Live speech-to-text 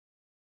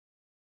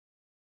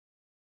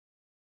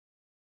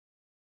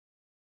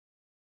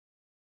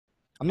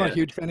I'm not a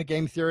huge fan of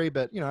game theory,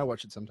 but, you know, I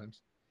watch it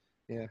sometimes.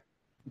 Yeah.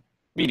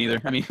 Me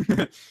neither. I mean,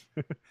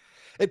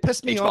 it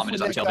pissed me off when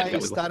that guy video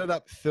started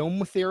up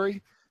film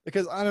theory,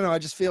 because I don't know, I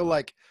just feel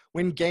like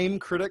when game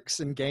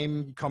critics and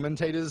game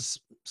commentators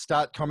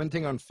start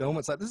commenting on film,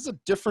 it's like, this is a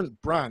different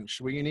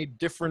branch where you need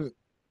different,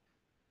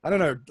 I don't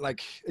know,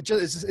 like, it's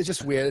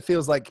just weird. It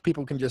feels like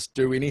people can just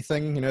do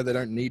anything, you know, they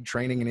don't need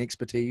training and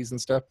expertise and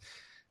stuff.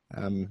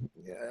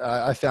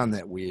 I found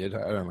that weird.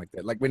 I don't like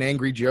that. Like when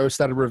Angry Joe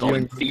started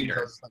reviewing movies,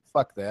 I was like,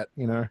 fuck that,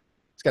 you know.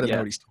 He's got to know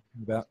what he's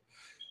talking about.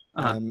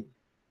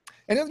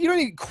 And you don't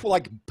need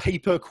like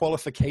paper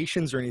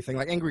qualifications or anything.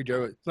 Like Angry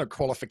Joe, it's no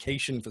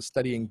qualification for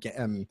studying,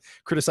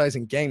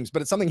 criticizing games,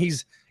 but it's something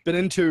he's been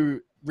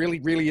into,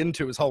 really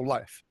into his whole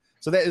life.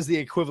 So that is the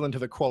equivalent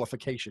of a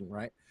qualification,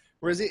 right?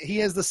 Whereas he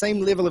has the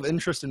same level of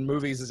interest in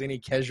movies as any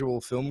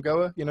casual film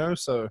goer, you know.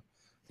 So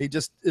he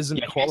just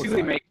isn't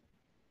qualified.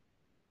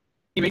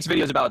 He makes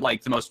videos about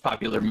like the most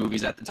popular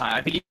movies at the time.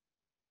 I think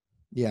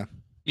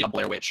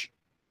Blair Witch.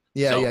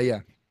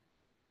 Yeah.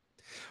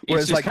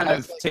 Whereas like,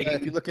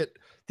 if you look at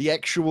the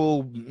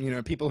actual, you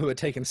know, people who are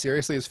taken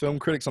seriously as film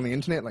critics on the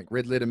internet, like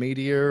Red Letter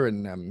Media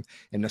and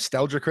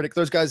Nostalgia Critic,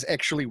 those guys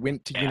actually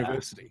went to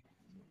university.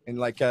 And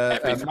like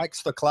Mike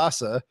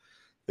Stoklasa,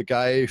 the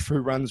guy who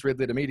runs Red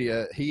Letter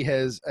Media, he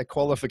has a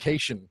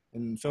qualification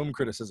in film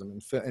criticism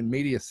and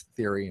media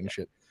theory and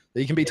shit. That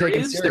he can be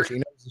taken seriously. He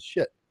knows his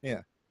shit. Yeah.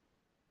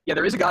 Yeah,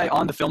 there is a guy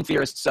on the Film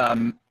Theorists.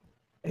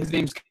 His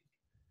name's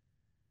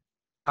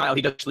Kyle.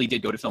 He actually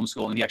did go to film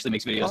school, and he actually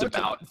makes videos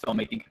about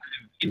filmmaking kind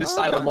of in the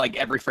style of like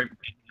every frame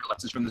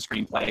lessons from the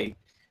screenplay.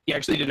 He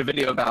actually did a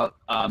video about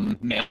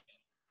male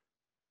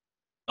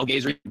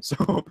gaze reading.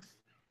 So.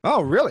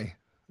 Oh, really?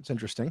 That's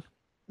interesting.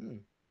 I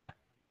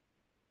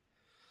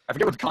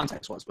forget what the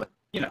context was, but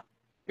you know,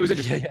 it was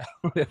interesting. Yeah,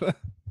 whatever.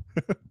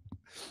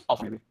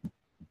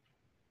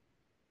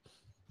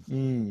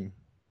 Maybe.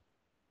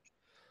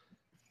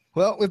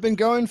 Well, we've been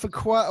going for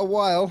quite a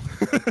while.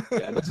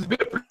 This has been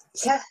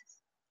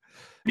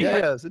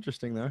yeah, it's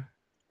interesting though.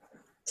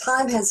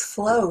 Time has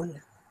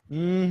flown.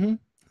 Mm-hmm.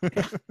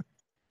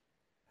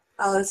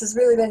 Oh, this has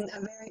really been a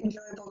very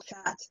enjoyable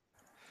chat.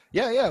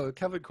 Yeah, we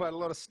covered quite a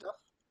lot of stuff.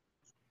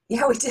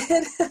 Yeah, we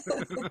did.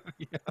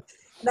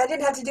 And I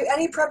didn't have to do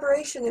any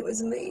preparation. It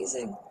was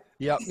amazing.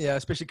 Yeah,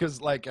 especially because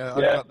like I've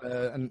got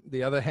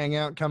the other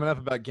hangout coming up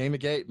about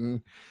Gamergate,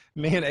 and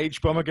me and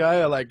H-Bomber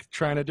guy are like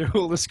trying to do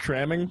all this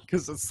cramming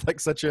because it's like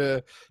such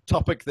a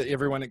topic that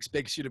everyone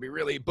expects you to be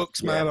really book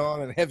smart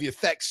on and have your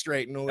facts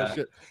straight and all this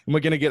shit. And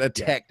we're gonna get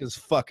attacked as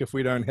fuck if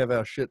we don't have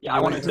our shit. Yeah,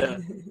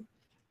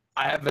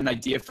 I have an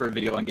idea for a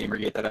video on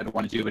Gamergate that I'd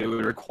want to do, but it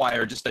would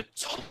require just a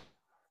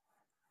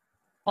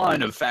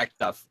ton of fact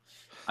stuff.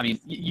 I mean,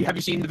 have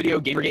you seen the video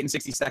Gamergate in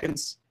 60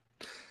 Seconds?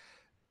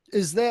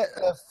 Is that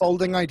a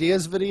folding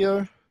ideas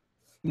video?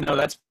 No,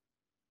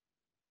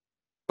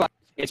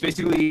 it's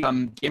basically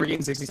Gamergate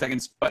in 60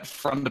 seconds, but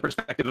from the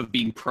perspective of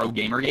being pro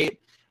Gamergate.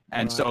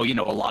 And so, you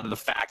know, a lot of the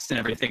facts and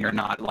everything are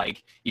not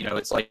like, you know,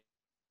 it's like,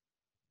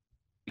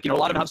 you know, a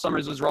lot of how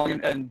Summers was wrong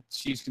and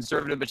she's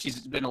conservative, but she's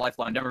been a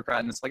lifelong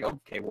Democrat. And it's like,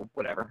 okay, well,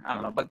 whatever. I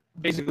don't know. But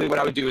basically what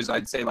I would do is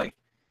I'd say like,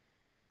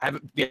 I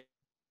have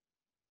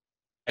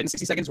in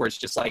 60 seconds where it's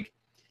just like,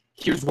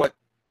 here's what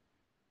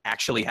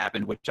actually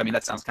happened, which I mean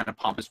that sounds kind of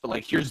pompous, but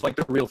like here's like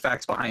the real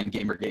facts behind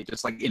Gamergate,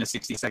 just like in a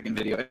 60-second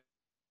video.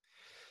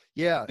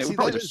 Yeah, see,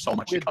 that is so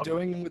much we're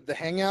doing with the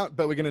hangout,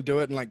 but we're going to do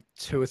it in like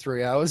 2 or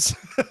 3 hours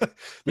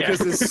because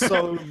there's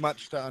so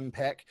much to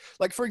unpack.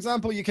 Like, for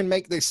example, you can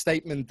make this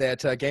statement that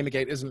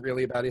Gamergate isn't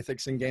really about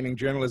ethics in gaming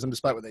journalism,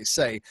 despite what they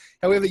say.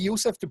 However, you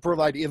also have to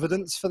provide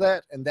evidence for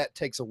that, and that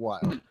takes a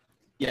while.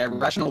 Yeah,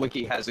 Rational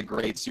Wiki has a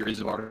great series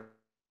of articles.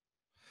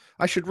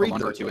 I should read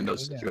one or two in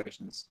those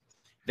situations.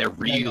 They're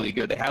really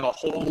good. They have a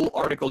whole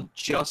article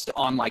just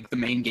on like the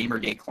main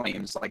Gamergate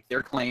claims, like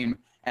their claim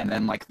and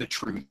then like the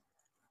truth.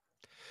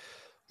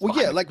 Well,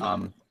 yeah, like I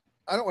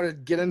don't want to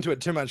get into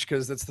it too much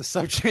because that's the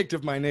subject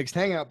of my next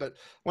hangout, but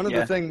one of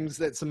the things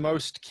that's the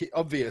most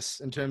obvious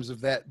in terms of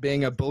that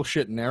being a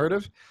bullshit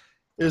narrative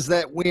is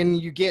that when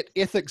you get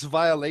ethics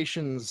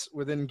violations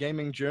within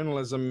gaming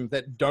journalism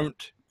that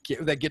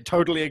get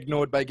totally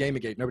ignored by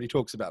Gamergate, nobody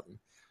talks about them.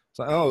 It's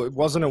like, oh, it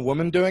wasn't a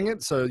woman doing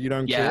it, so you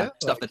don't care?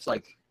 Stuff that's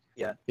like,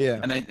 yeah.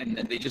 And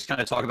they just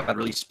kind of talk about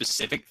really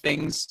specific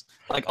things.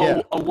 Like,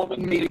 a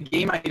woman made a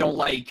game I don't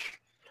like.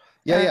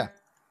 Yeah.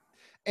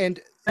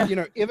 And, you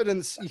know,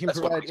 evidence, you can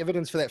provide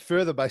evidence for that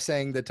further by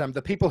saying that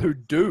the people who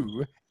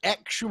do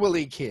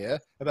actually care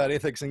about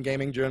ethics in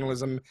gaming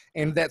journalism,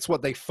 and that's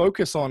what they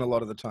focus on a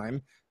lot of the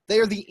time, they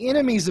are the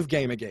enemies of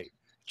Gamergate.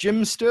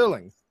 Jim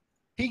Sterling.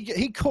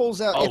 He calls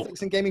out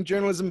ethics in gaming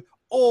journalism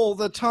all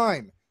the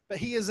time, but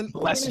he is an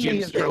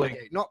enemy of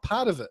Gamergate, not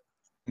part of it.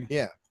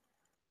 Yeah.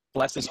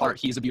 Bless his heart.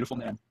 He's a beautiful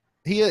man.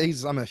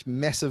 I'm a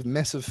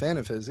massive fan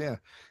of his. Yeah.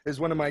 It's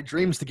one of my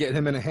dreams to get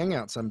him in a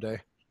hangout someday.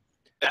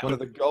 One of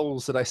the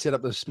goals that I set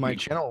up my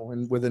channel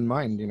and within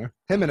mind, you know,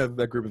 him and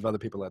a group of other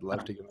people I'd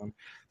love to get on.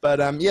 But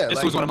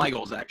this was one of my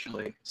goals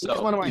actually. So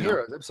he's one of my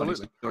heroes.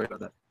 Absolutely. Sorry about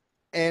that.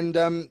 And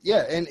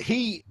yeah, and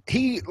he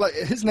like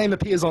his name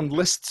appears on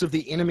lists of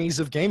the enemies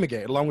of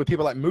Gamergate, along with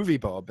people like Movie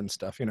Bob and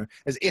stuff, you know,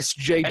 as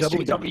SJW.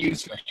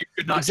 SJWs you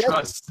could not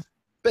trust.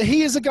 But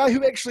he is a guy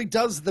who actually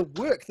does the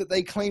work that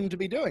they claim to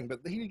be doing, but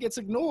he gets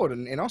ignored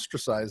and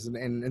ostracized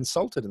and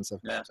insulted and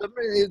stuff. Yeah. So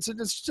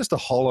it's just a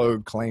hollow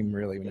claim,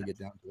 really, when you get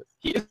down to it.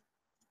 He is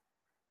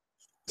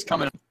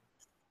coming.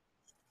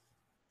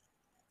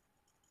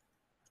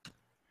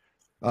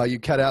 You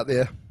cut out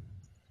there.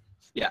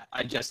 Yeah,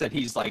 I just said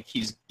he's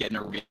getting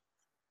a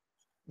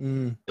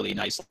really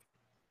nice,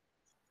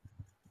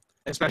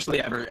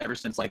 especially ever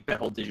since like that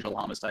whole digital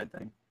homicide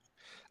thing.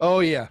 Oh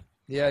yeah,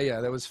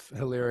 that was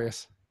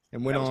hilarious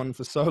and went on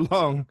for so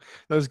long.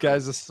 Those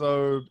guys are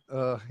so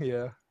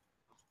yeah.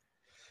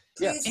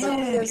 Please Yeah. tell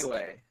me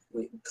Anyway.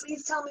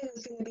 Please tell me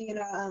there's going to be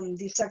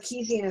the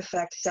Sarkeesian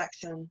effect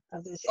section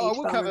of this Oh, H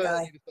we'll bomber cover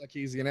guy.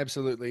 Sarkeesian,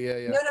 absolutely,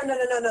 yeah.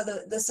 No,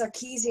 the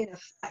Sarkeesian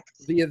effect.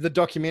 The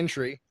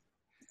documentary.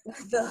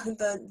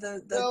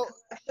 The Well,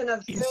 collection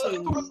of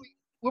scenes.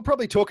 We'll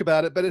probably talk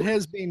about it, but it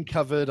has been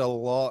covered a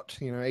lot.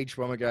 You know, H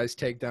Bomber Guy's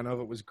takedown of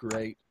it was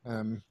great.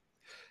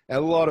 A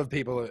lot of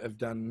people have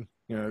done.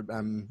 You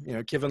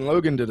know, Kevin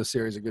Logan did a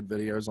series of good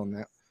videos on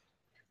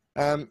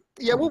that.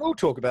 Yeah, we'll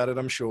talk about it,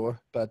 I'm sure,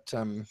 but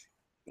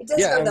It does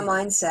go to the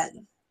mindset.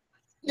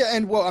 yeah,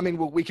 and well, I mean,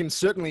 we can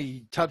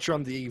certainly touch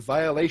on the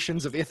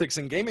violations of ethics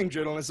in gaming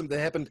journalism that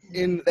happened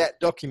in that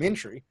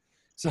documentary.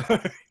 So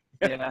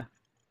Yeah.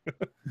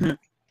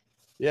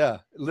 yeah,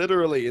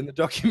 literally in the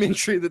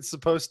documentary that's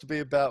supposed to be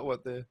about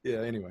what the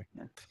anyway.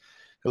 Yeah.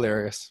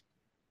 Hilarious.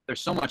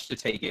 There's so much to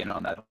take in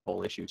on that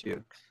whole issue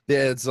too.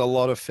 There's a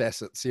lot of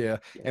facets, yeah.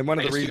 And one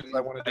of the I reasons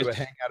I want to do a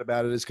hangout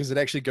about it is because it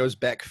actually goes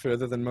back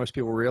further than most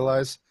people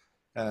realize.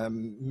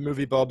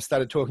 Movie Bob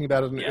started talking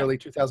about it in early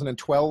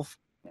 2012.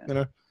 Yeah. You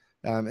know,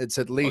 it's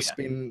at least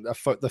been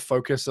the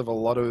focus of a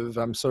lot of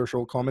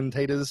social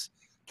commentators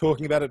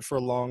talking about it for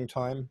a long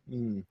time.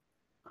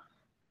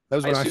 That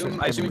was when I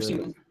assume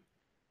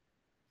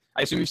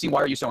you've seen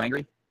Why Are You So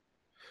Angry?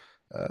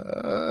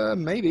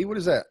 Maybe. What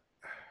is that?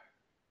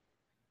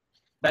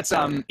 That's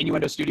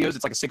Innuendo Studios.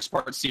 It's like a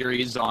 6-part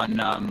series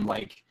on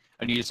like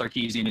Anita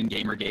Sarkeesian and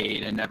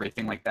Gamergate and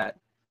everything like that.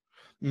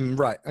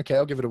 Right. Okay,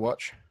 I'll give it a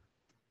watch.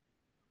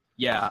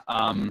 Yeah.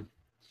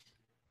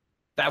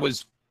 That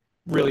was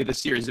really the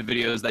series of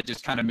videos that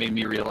just kind of made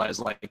me realize,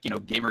 like, you know,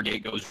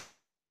 Gamergate goes.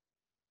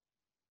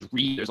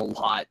 There's a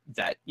lot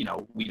that, you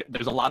know,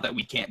 there's a lot that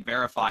we can't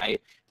verify.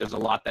 There's a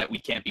lot that we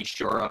can't be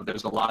sure of.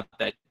 There's a lot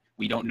that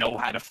we don't know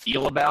how to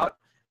feel about.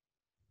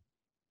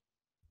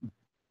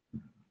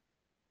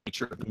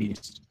 Nature of the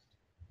beast.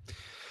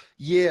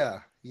 Yeah,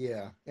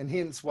 and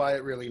hence why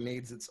it really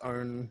needs its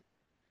own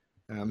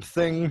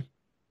thing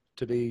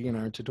to be, you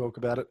know, to talk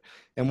about it,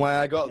 and why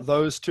I got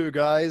those two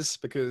guys,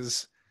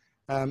 because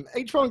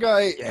H1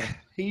 guy,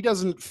 he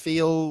doesn't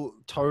feel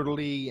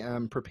totally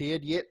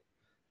prepared yet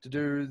to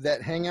do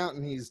that hangout,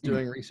 and he's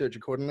doing research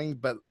accordingly.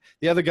 But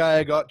the other guy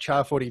I got,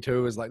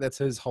 Char42, is like, that's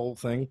his whole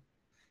thing.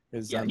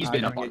 Is he's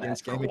been up on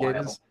against that for a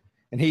Gamergaters, while.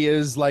 and he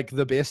is like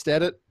the best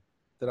at it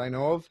that I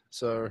know of.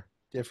 So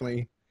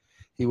definitely,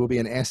 he will be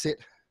an asset.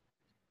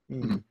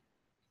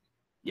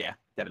 Yeah,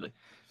 definitely.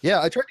 Yeah,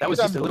 I tried to That was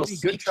just a little good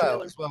sneak trial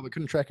trailer. as well, but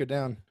couldn't track her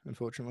down,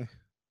 unfortunately.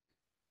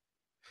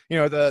 You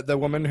know, the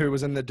woman who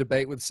was in the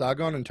debate with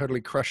Sargon and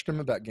totally crushed him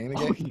about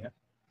Gamergate.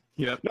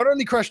 Yeah. Not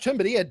only crushed him,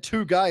 but he had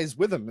two guys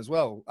with him as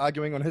well,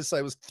 arguing on his side.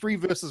 It was 3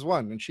 versus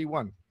 1, and she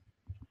won.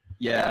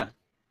 Yeah.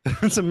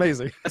 It's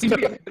amazing. That seems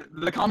to be,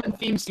 the common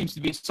theme seems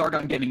to be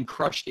Sargon getting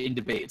crushed in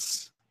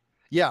debates.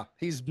 Yeah,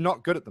 he's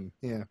not good at them.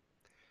 Yeah.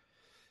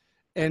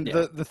 And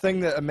the thing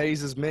that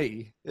amazes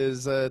me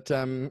is that,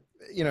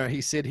 you know,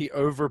 he said he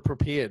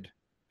over-prepared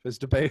for his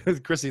debate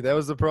with Kristi. That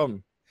was the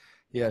problem.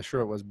 Yeah,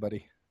 sure it was,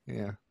 buddy.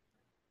 Yeah.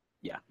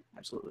 Yeah,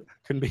 absolutely.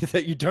 Couldn't be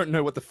that you don't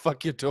know what the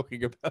fuck you're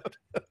talking about.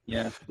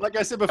 Yeah. Like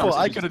I said before,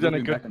 I could have done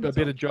moving back on a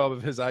better job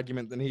of his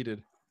argument than he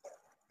did.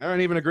 I don't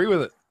even agree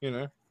with it, you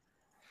know.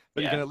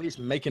 But you can at least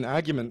make an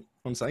argument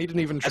on something. He didn't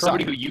even try. As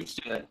somebody who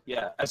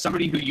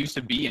used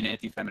to be an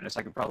anti-feminist,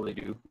 I could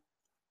probably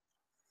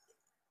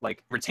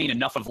retain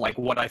enough of like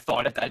what I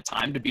thought at that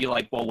time to be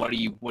like, well, what are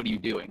you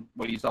doing?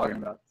 What are you talking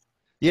about?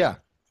 Yeah.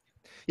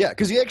 Yeah,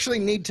 because you actually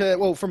need to,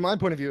 well, from my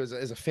point of view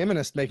as a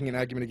feminist making an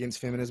argument against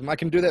feminism, I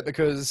can do that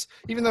because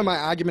even though my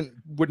argument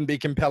wouldn't be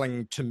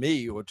compelling to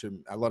me or to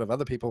a lot of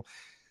other people,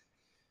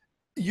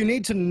 you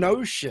need to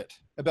know shit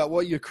about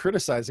what you're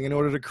criticizing in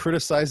order to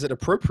criticize it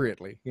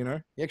appropriately, you know?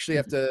 You actually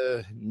have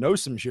to know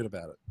some shit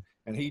about it.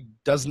 And he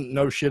doesn't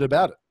know shit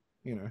about it,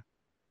 you know?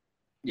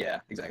 Yeah,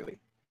 exactly.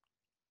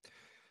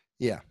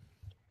 Yeah.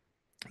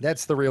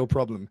 That's the real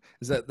problem,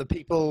 is that the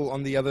people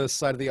on the other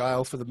side of the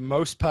aisle, for the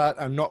most part,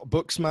 are not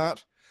book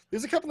smart.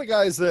 There's a couple of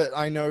guys that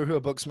I know who are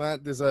book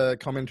smart. There's a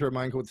commenter of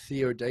mine called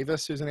Theo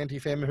Davis, who's an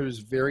anti-fem, who's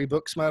very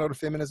book smart on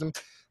feminism.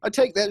 I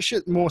take that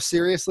shit more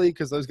seriously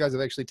because those guys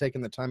have actually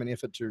taken the time and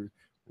effort to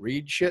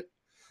read shit.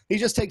 He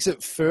just takes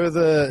it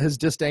further, his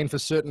disdain for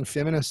certain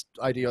feminist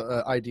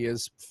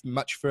ideas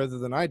much further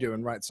than I do,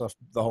 and writes off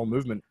the whole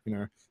movement, you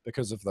know,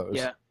 because of those.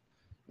 Yeah.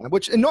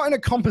 which, and not in a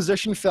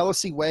composition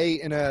fallacy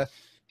way, in a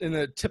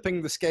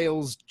tipping the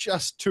scales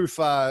just too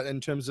far in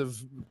terms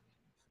of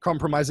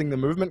compromising the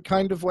movement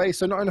kind of way.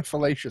 So not in a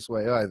fallacious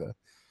way either.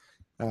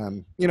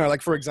 You know,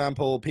 like for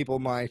example, people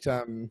might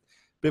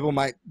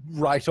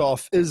write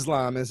off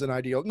Islam as an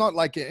ideal, not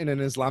like in an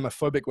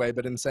Islamophobic way,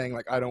 but in saying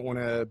like, I don't want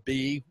to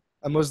be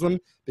a Muslim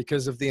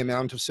because of the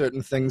amount of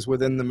certain things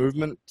within the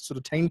movement sort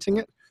of tainting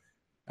it.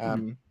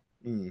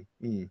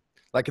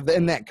 Like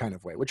in that kind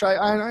of way, which I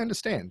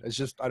understand. It's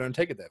just, I don't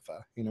take it that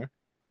far, you know?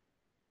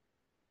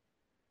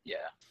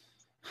 Yeah.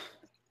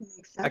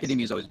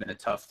 Academia's always been a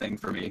tough thing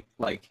for me.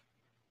 Like,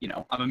 you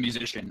know, I'm a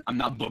musician. I'm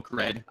not book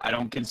read. I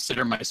don't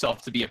consider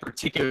myself to be a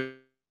particularly,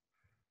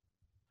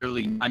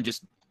 I'm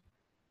just,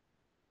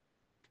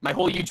 my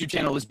whole YouTube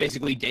channel is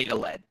basically data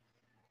led.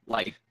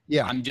 Like,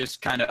 yeah, I'm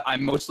just kind of, I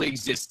mostly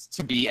exist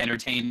to be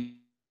entertaining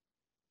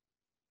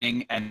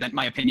and vent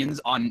my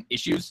opinions on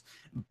issues,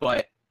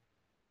 but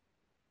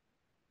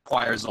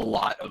requires a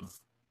lot of,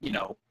 you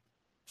know,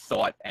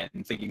 thought and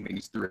thinking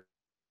things through.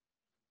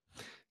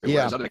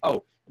 Yeah. Like,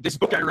 oh, this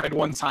book I read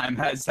one time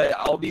has said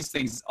all these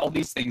things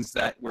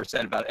that were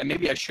said about it, and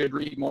maybe I should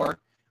read more.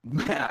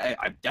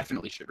 I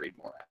definitely should read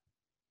more.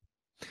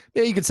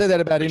 Yeah, you could say that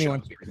about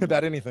anyone,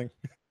 about anything.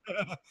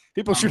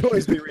 People should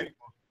always be reading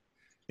more.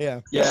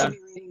 Yeah. Yeah.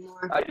 Reading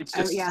more. It's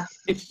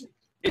just,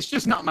 it's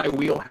just not my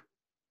wheelhouse.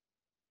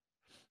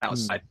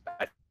 I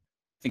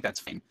think that's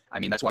fine. I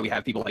mean, that's why we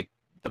have people like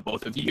the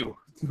both of you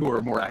who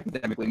are more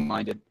academically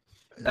minded.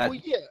 Well,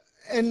 yeah.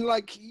 And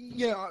like,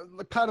 yeah,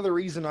 part of the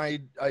reason I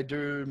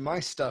do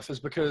my stuff is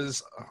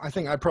because I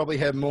think I probably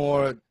have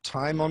more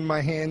time on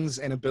my hands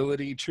and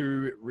ability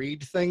to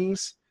read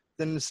things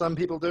than some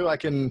people do. I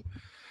can,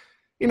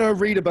 you know,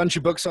 read a bunch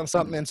of books on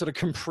something and sort of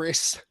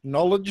compress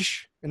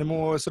knowledge in a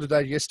more sort of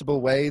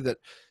digestible way that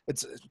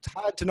it's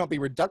hard to not be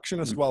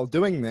reductionist while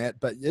doing that,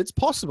 but it's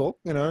possible,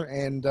 you know,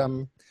 and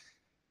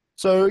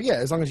so yeah,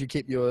 as long as you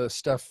keep your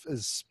stuff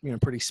as, you know,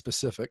 pretty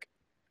specific.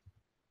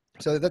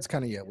 So that's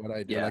kind of, what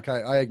I do. Yeah. Like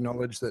I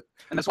acknowledge that.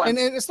 And that's why, and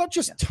it's not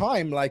just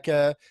time, like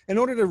in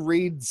order to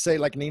read, say,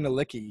 like Nina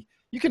Licky,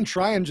 you can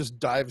try and just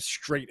dive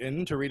straight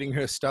into reading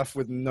her stuff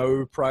with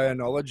no prior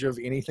knowledge of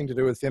anything to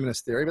do with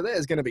feminist theory, but that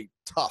is going to be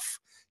tough.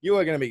 You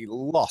are going to be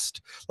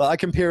lost. Like I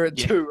compare it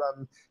to,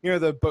 you know,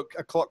 the book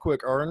A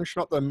Clockwork Orange,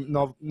 not the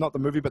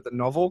movie, but the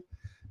novel.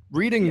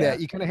 Reading that,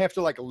 you kind of have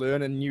to like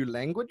learn a new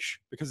language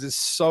because there's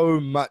so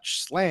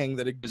much slang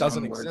that it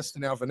doesn't exist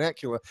in our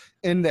vernacular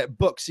in that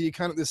book. So you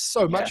kind of, there's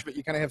so much of it,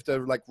 you kind of have to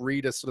like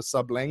read a sort of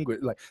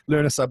sub-language, like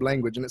learn a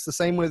sub-language. And it's the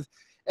same with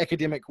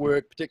academic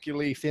work,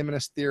 particularly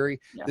feminist theory.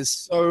 There's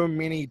so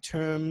many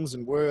terms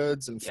and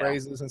words and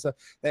phrases and stuff,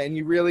 and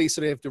you really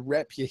sort of have to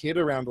wrap your head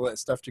around all that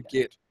stuff to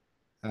get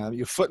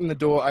your foot in the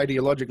door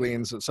ideologically.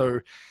 And so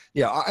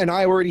and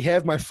I already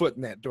have my foot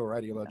in that door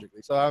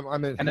ideologically. So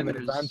I'm at an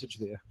advantage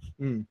there.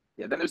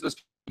 Yeah, then there's those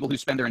people who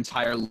spend their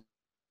entire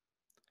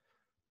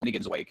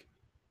Finnegan's Wake,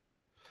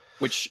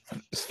 which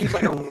seems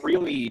like a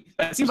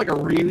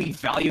really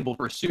valuable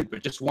pursuit,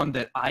 but just one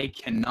that I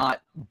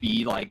cannot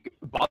be like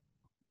bothering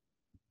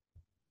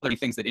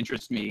things that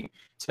interest me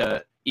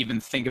to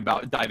even think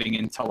about diving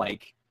into.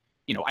 Like,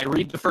 you know, I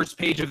read the first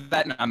page of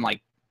that and I'm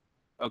like,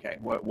 okay,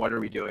 what are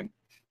we doing?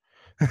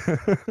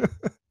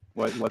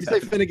 What's you say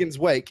Finnegan's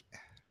Wake?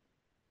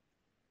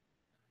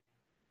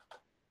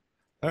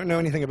 I don't know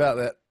anything about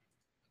that.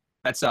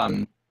 That's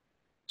James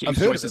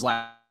Joyce's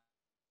last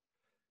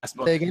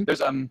book.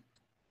 There's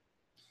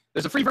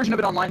a free version of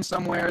it online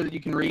somewhere that you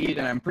can read,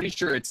 and I'm pretty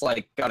sure it's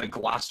like got a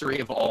glossary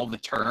of all the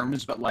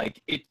terms, but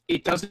like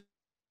it doesn't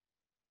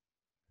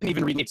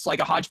even read. It's like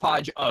a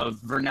hodgepodge of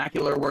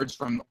vernacular words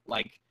from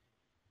like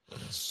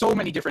so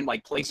many different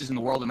like places in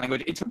the world and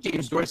language. It took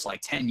James Joyce like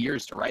 10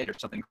 years to write or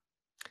something.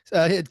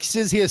 It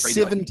says here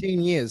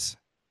 17 years.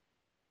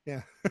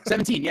 Yeah.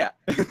 17, yeah.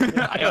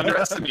 I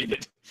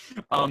underestimated.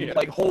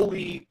 Like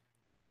holy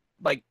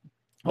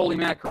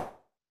mackerel.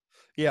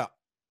 Yeah.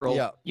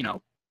 You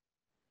know.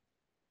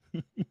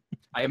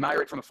 I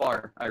admire it from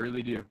afar. I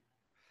really do.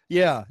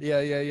 Yeah.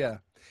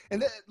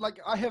 And like,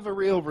 I have a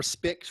real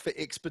respect for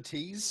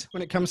expertise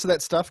when it comes to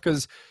that stuff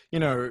because, you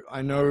know,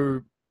 I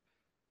know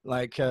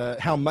like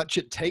how much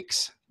it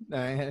takes,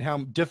 how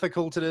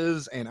difficult it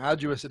is and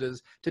arduous it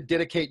is to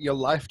dedicate your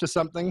life to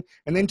something,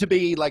 and then to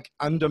be like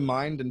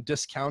undermined and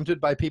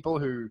discounted by people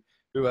who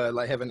are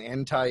like have an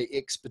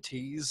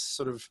anti-expertise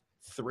sort of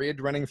thread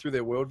running through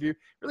their worldview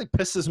really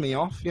pisses me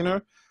off, you know?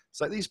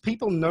 It's like these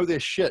people know their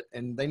shit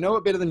and they know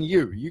it better than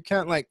you. You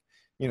can't like,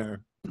 you know,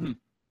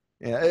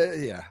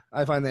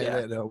 I find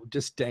that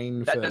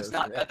disdain that does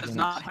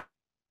not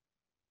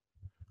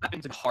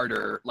happen to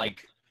harder,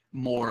 like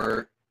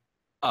more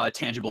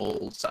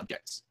tangible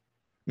subjects.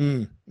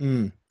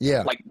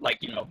 Yeah. Like,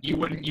 you know, you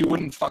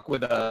wouldn't fuck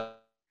with a,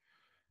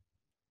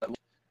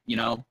 you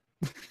know,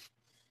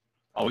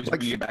 always like,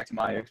 bringing it back to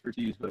my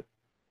expertise, but.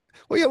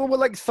 Well,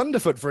 like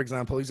Thunderfoot, for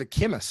example, he's a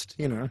chemist,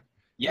 you know.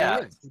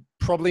 Yeah. He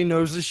probably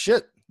knows his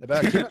shit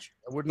about chemistry.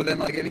 But then,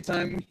 like,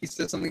 anytime he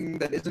says something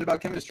that isn't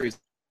about chemistry,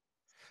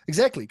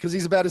 Exactly, because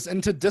he's about as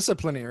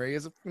interdisciplinary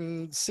as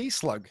a sea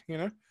slug, you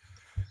know?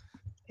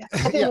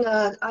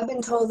 Yeah. I've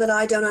been told that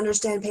I don't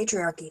understand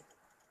patriarchy.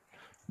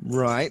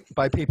 Right,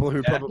 by people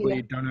who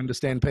probably don't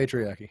understand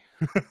patriarchy.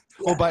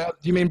 Or by, do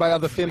you mean by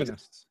other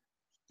feminists?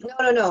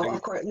 No,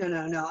 of course, no.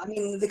 I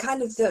mean, the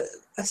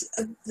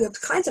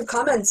kinds of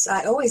comments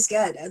I always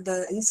get,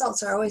 the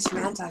insults are always from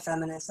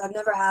anti-feminists. I've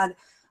never had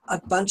a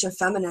bunch of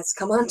feminists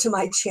come onto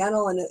my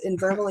channel and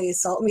verbally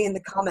assault me in the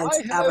comments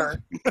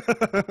ever.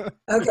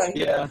 Okay.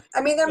 Yeah.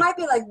 I mean, there might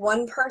be like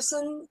one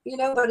person, you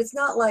know, but it's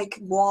not like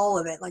wall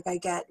of it like I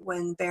get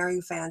when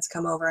Bearing fans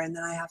come over, and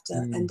then I have to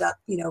end up,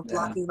 you know,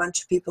 blocking a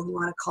bunch of people who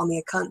want to call me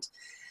a cunt.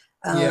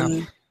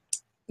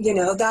 You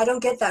know, I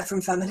don't get that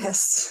from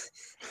feminists.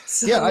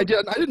 So, yeah, I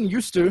didn't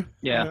used to.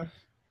 Yeah. You know?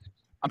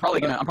 I'm probably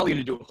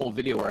gonna do a whole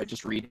video where I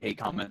just read hate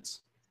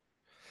comments.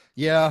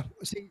 Yeah.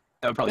 See,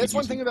 that's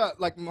one thing about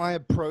like my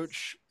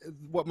approach.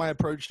 What my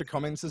approach to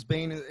comments has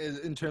been is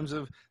in terms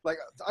of like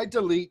I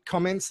delete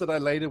comments that I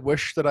later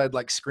wish that I'd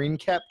like screen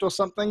capped or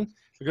something,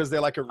 because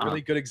they're like a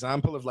really good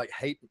example of like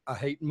a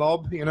hate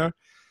mob, you know.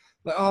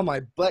 Like, oh,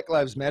 my Black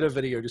Lives Matter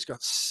video just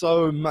got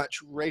so much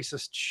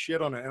racist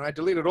shit on it, and I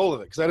deleted all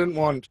of it because I didn't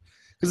want,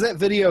 because that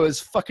video is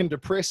fucking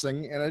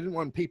depressing, and I didn't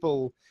want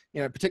people,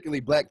 you know, particularly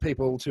black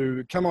people,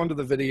 to come onto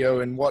the video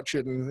and watch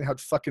it and how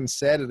fucking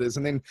sad it is,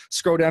 and then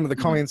scroll down to the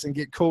comments and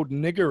get called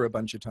nigger a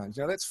bunch of times.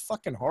 You know, that's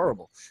fucking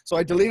horrible. So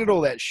I deleted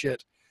all that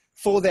shit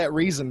for that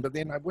reason, but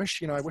then I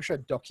wish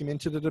I'd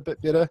documented it a bit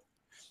better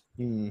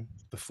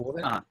before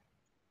that.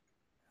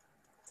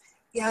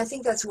 Yeah, I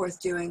think that's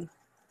worth doing.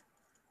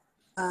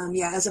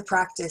 Yeah, as a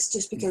practice,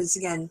 just because,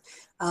 again,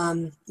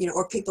 you know,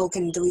 or people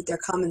can delete their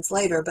comments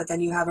later, but then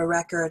you have a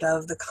record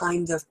of the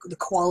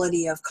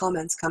quality of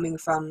comments coming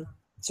from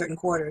certain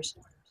quarters.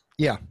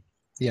 Yeah.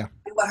 And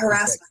what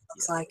harassment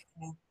looks like.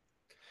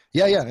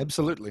 Yeah,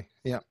 absolutely.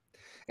 Yeah.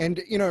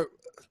 And, you know,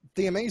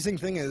 the amazing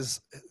thing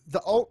is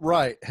the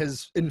alt-right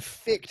has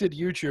infected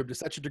YouTube to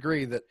such a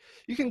degree that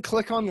you can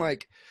click on,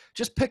 like,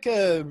 just pick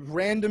a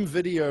random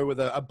video with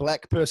a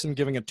black person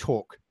giving a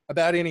talk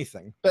about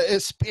anything, but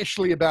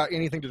especially about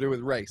anything to do with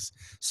race.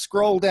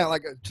 Scroll down.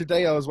 Like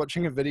today I was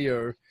watching a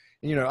video,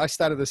 and, you know, I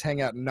started this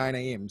hangout at 9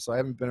 a.m. so I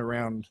haven't been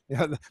around. You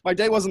know, my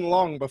day wasn't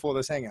long before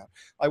this hangout.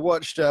 I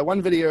watched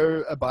one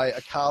video by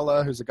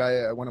Akala, who's a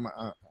guy, I'm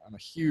a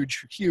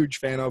huge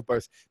fan of,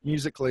 both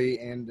musically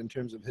and in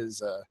terms of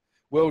his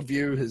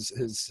worldview,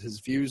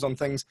 his views on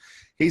things.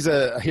 He's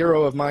a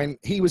hero of mine.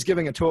 He was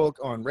giving a talk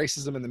on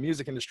racism in the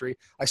music industry.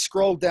 I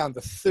scrolled down.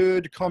 The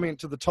third comment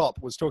to the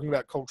top was talking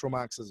about cultural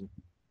Marxism.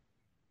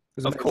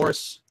 Of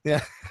course.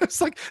 Yeah.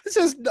 It's like, this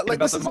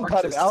isn't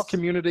part of our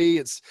community.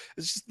 It's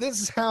just, this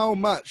is how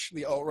much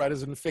the alt-right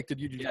has infected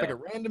you. You just make a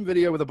random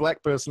video with a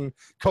black person,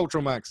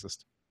 cultural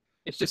Marxist.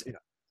 It's just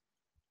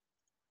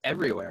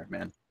everywhere,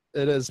 man.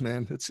 It is,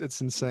 man. It's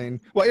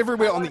insane. Well,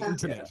 everywhere on the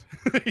internet.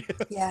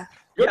 Yeah.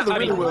 Go to the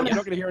real world, you're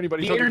not going to hear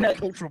anybody talking about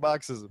cultural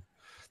Marxism.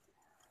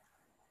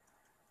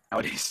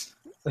 Nowadays.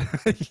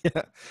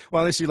 Yeah.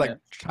 Well, unless you like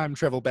time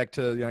travel back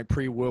to, you know,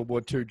 pre-World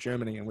War II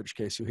Germany, in which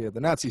case you hear the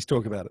Nazis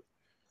talk about it.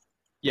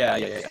 Yeah.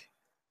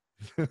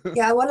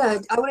 Yeah, I want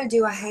to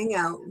do a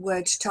hangout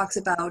which talks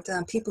about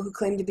people who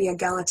claim to be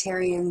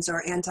egalitarians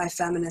or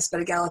anti-feminists,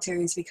 but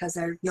egalitarians because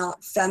they're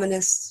not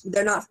feminists.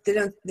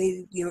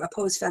 They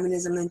oppose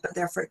feminism, but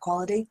they're for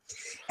equality,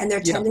 and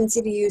their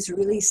tendency to use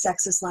really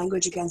sexist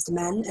language against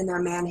men, and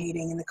they're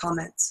man-hating in the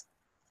comments.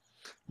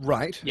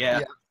 Right.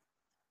 Yeah.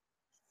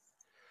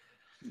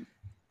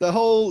 The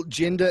whole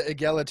gender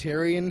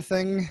egalitarian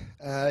thing,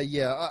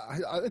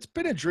 it's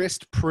been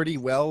addressed pretty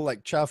well.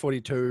 Like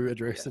Char42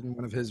 addressed it in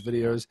one of his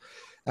videos.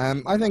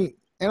 I think,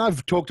 and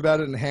I've talked about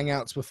it in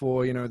Hangouts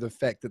before, you know, the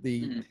fact that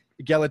the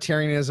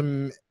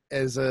egalitarianism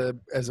as a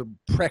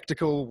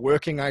practical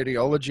working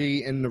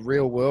ideology in the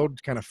real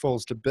world kind of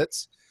falls to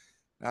bits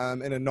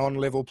in a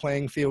non-level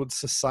playing field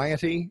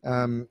society,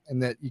 and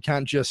that you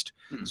can't just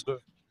sort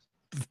of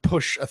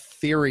push a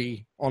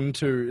theory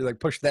onto, like,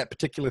 push that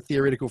particular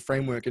theoretical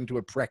framework into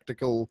a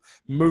practical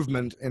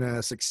movement in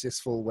a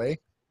successful way.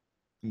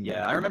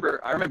 Yeah, I remember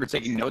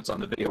taking notes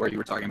on the video where you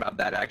were talking about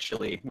that,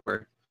 actually,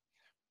 where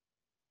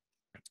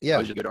that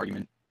was a good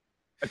argument.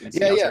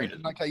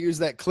 Like I used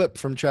that clip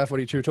from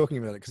Char42 talking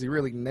about it because he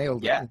really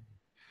nailed it.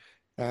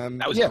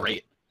 That was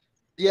great.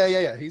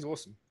 Yeah, he's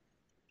awesome.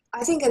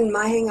 I think in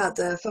my hangout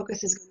the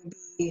focus is going to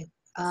be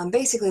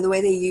basically the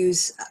way they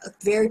use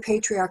very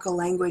patriarchal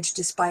language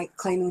despite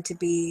claiming to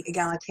be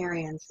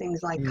egalitarians.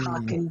 Things like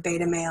cock and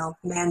beta male,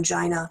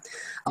 mangina.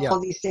 All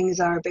these things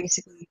are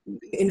basically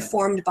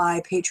informed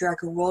by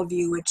patriarchal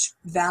worldview, which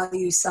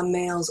values some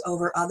males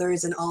over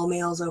others and all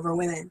males over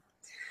women.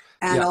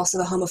 And also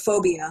the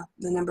homophobia,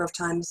 the number of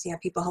times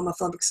people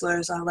homophobic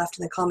slurs are left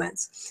in the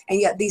comments. And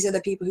yet these are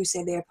the people who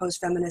say they oppose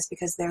feminists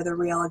because they're the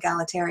real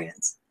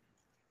egalitarians.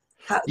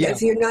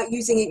 If you're not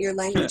using it in your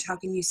language, how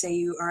can you say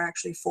you are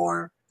actually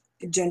for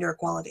gender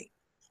equality?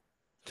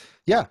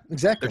 Yeah,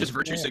 exactly. They're just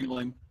virtue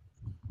signaling.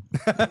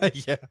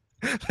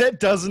 That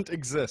doesn't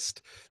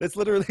exist. It's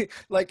literally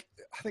like,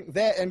 I think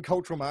that and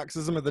cultural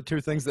Marxism are the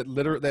two things that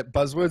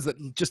buzzwords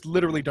that just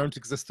literally don't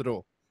exist at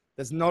all.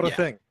 There's not a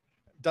thing.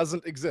 It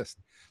doesn't exist.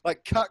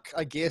 Like cuck,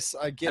 I guess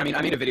I get. I mean,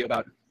 I made a video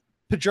about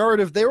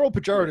pejorative. They're all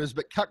pejoratives,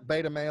 but cuck,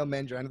 beta male,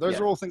 mangina. Those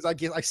are all things I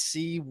guess I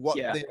see what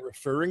they're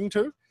referring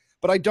to,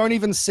 but I don't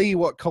even see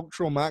what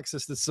cultural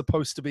Marxist is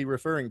supposed to be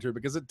referring to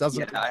because it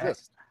doesn't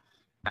exist.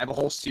 I have a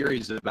whole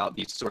series about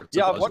these sorts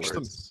of buzzwords. I've watched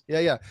them.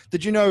 Yeah.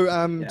 Did you know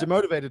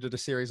Demotivated did a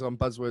series on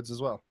buzzwords as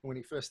well when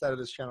he first started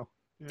his channel?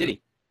 Yeah. Did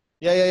he?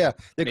 Yeah.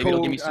 They're Maybe called,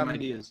 it'll give me some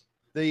ideas.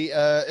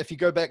 If you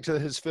go back to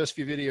his first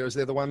few videos,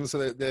 they're the ones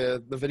that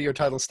the video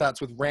title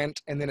starts with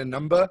rant and then a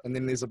number and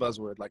then there's a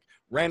buzzword like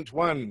rant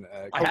 1.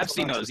 I have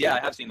seen those. Yeah, I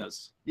have seen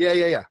those.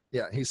 Yeah.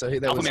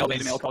 Alpha male,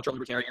 beta male, cultural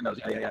libertarian. Those.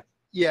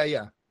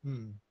 Yeah.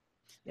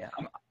 Yeah,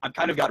 I've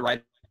kind of got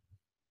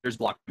writer's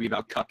block to be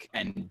about cuck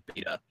and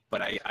beta,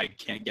 but I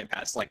can't get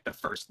past like the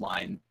first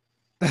line.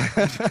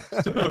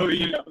 So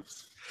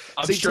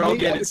I'm sure I'll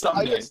get it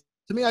someday.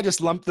 To me, I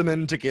just lump them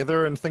in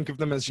together and think of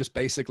them as just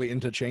basically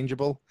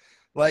interchangeable.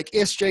 Like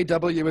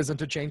SJW is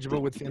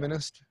interchangeable with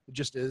feminist. It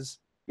just is.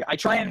 Yeah, I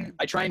try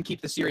and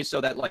keep the series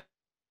so that like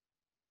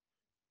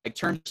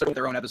terms of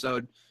their own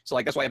episode. So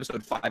like that's why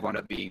episode 5 wound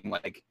up being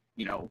like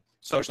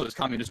socialist,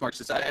 communist,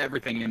 Marxist,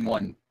 everything in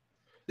one.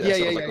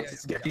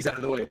 Let's get these out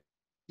of the way.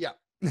 Yeah,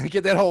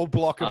 get that whole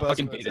block of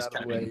buzzwords out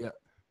of the way.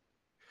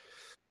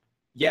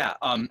 Yeah,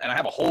 and I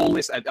have a whole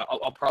list.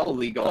 I'll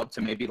probably go up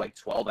to maybe like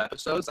 12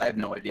 episodes. I have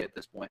no idea at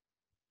this point.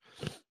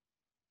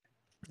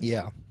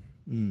 Yeah.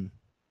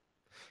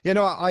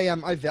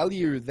 I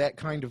value that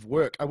kind of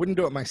work. I wouldn't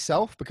do it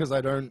myself because I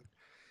don't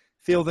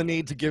feel the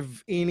need to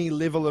give any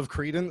level of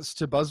credence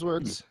to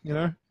buzzwords,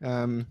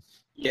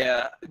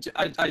 Yeah,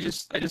 I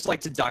just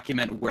like to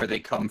document where they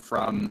come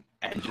from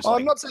and just.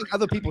 I'm not saying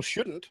other people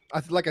shouldn't.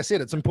 Like I said,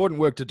 it's important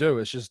work to do.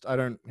 It's just I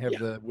don't have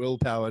the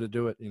willpower to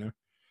do it.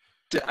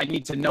 I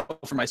need to know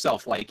for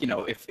myself, like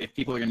if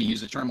people are going to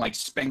use a term like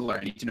Spengler,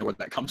 I need to know where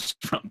that comes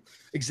from.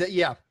 Exactly.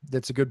 Yeah,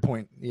 that's a good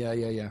point. Yeah.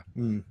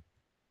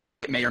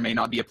 It may or may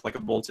not be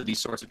applicable to these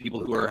sorts of people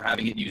who are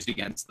having it used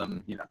against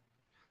them.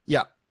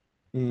 Yeah.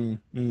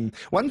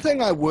 One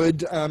thing I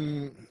would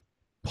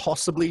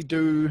possibly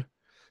do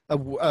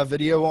a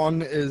video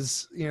on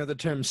is the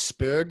term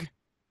spurg,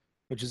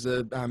 which is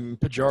a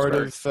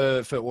pejorative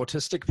for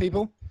autistic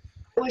people.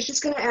 I was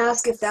just going to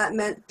ask if that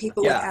meant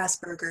people with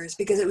Asperger's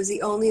because it was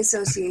the only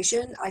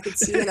association I could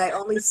see, and I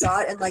only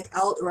saw it in like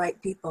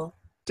alt-right people.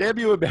 Damn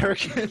you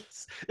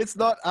Americans! It's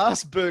not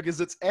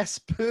Asperger's, it's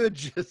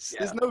Asperger's.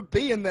 There's no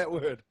B in that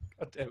word.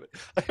 God damn it!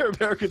 I hear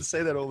Americans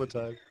say that all the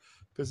time.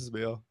 Pisses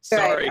me off.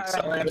 Sorry,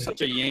 I'm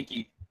such a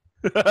Yankee.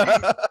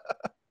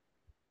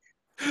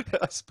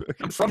 Asperger's.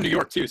 I'm from New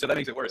York too, so that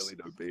makes it worse. Really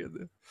no B in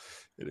there.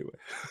 Anyway,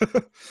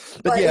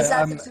 but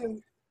yeah,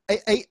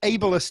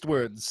 ableist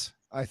words,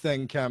 I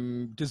think,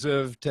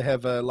 deserve to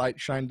have a light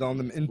shined on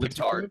them in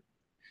particular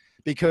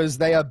because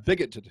they are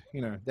bigoted.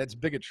 That's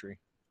bigotry.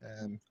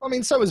 I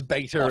mean, so is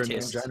beta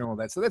and general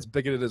that, so that's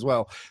bigoted as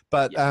well.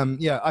 But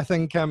I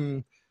think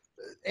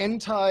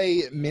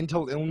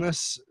anti-mental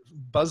illness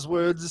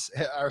buzzwords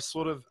are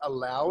sort of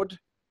allowed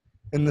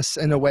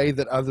in a way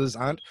that others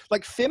aren't.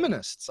 Like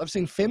feminists, I've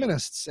seen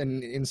feminists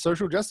in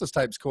social justice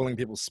types calling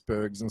people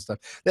spurgs and stuff.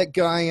 That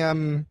guy,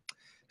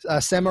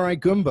 Samurai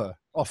Goomba,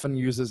 often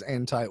uses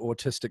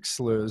anti-autistic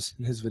slurs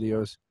in his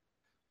videos,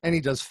 and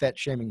he does fat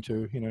shaming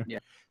too.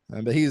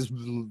 But he's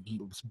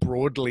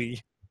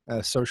broadly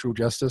social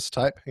justice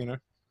type,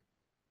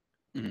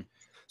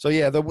 So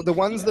yeah, the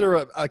ones that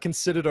are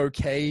considered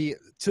okay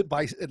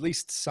by at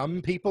least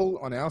some people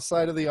on our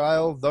side of the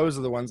aisle, those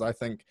are the ones I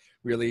think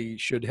really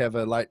should have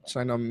a light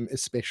shine on,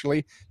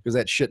 especially because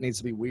that shit needs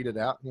to be weeded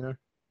out, And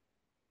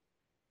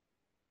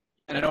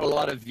I know a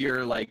lot of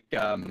your like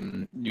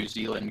New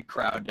Zealand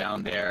crowd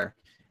down there,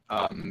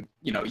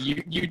 you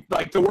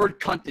like the word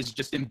cunt is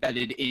just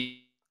embedded in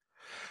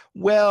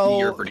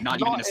your version,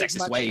 not even in a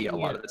sexist way a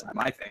lot of the time,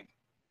 I think.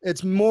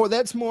 That's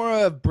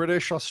more a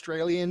British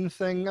Australian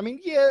thing. I mean,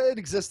 yeah, it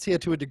exists here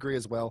to a degree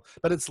as well,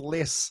 but it's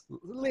less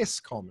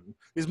common.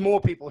 There's more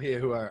people here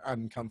who are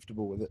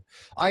uncomfortable with it.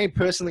 I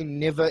personally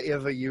never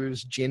ever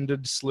use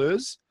gendered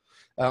slurs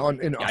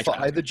for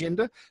either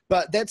gender,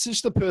 but that's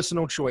just a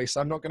personal choice.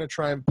 I'm not going to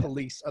try and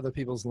police other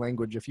people's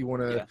language. If you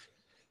want to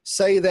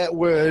say that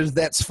word,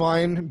 that's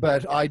fine,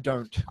 but I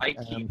don't. I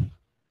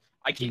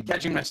keep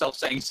catching myself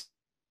saying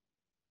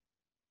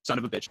 "son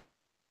of a bitch."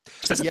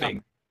 That's a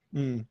thing.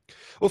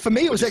 Well, for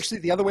me, it was actually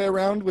the other way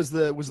around. Was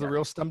the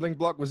real stumbling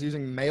block was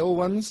using male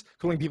ones,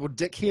 calling people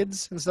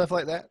dickheads and stuff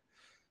like that.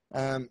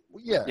 I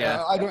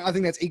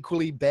think that's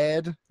equally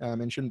bad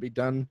and shouldn't be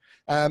done.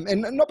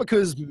 And not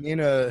because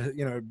men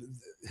are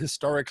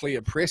historically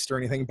oppressed or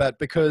anything, but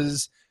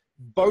because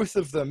both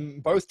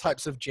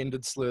types of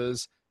gendered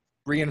slurs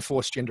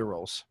reinforce gender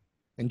roles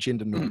and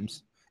gender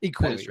norms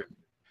equally.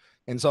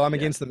 And so I'm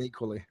against them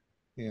equally.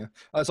 Yeah.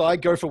 So I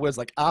go for words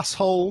like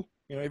asshole.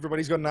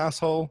 Everybody's got an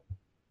asshole.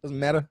 Doesn't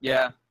matter.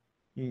 Yeah.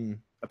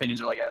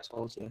 opinions are like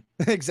assholes. Yeah.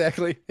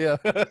 Exactly. Yeah.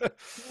 Do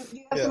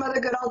you have some other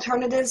good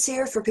alternatives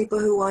here for people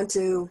who want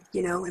to,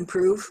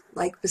 improve?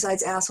 Like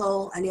besides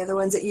asshole, any other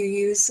ones that you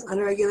use on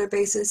a regular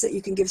basis that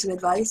you can give some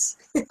advice?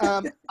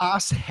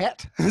 Ass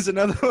hat is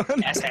another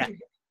one. Ass hat.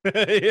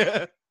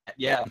 Yeah.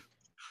 Yeah.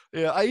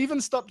 Yeah. I even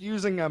stopped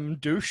using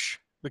douche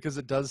because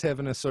it does have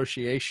an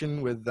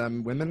association with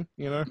women,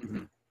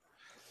 Mhm.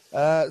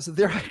 So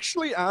there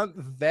actually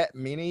aren't that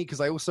many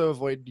because I also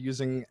avoid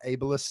using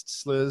ableist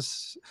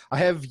slurs. I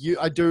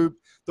do.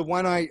 The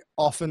one I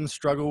often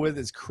struggle with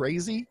is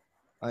crazy.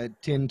 I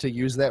tend to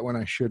use that when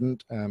I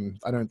shouldn't.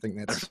 I don't think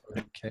that's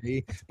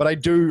okay, but I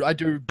do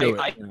do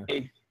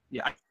it.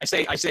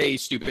 I say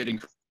stupid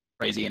and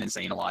crazy and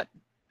insane a lot.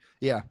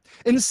 Yeah.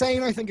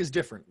 Insane, I think, is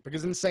different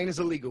because insane is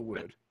a legal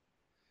word.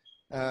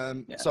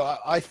 So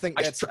I think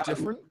that's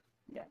different.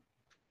 Yeah.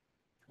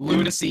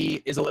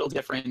 Lunacy is a little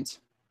different.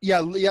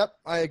 Yeah. Yep.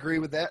 I agree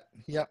with that.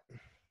 Yep.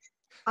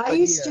 I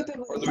use stupid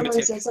when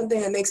someone says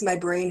something that makes my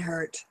brain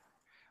hurt.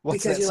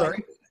 What's because that?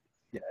 Sorry?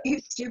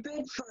 Use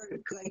stupid for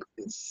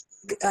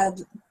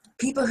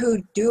people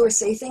who do or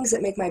say things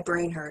that make my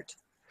brain hurt.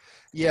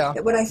 Yeah.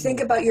 When I think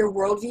about your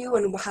worldview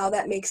and how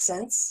that makes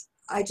sense,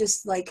 I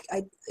just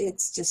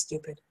it's just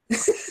stupid.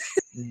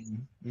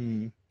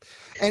 Mm-hmm.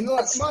 And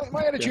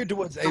my attitude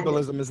towards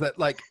ableism is that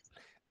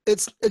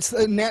it's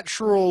a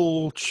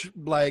natural,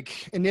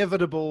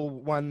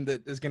 inevitable one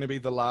that is going to be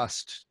the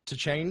last to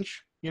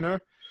change,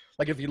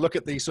 Like if you look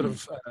at the sort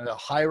of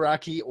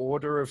hierarchy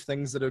order of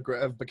things that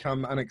have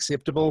become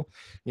unacceptable,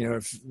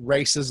 if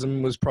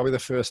racism was probably the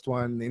first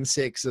one, then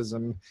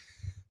sexism,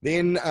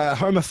 then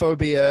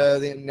homophobia,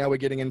 then now we're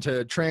getting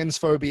into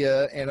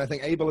transphobia, and I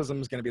think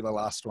ableism is going to be the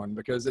last one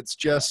because it's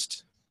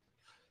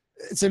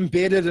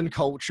embedded in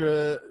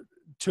culture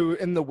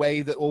in the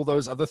way that all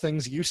those other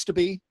things used to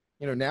be,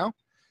 now.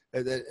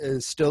 It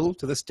is still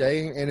to this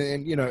day, and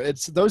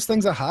it's those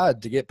things are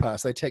hard to get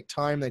past. They take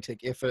time, they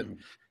take effort.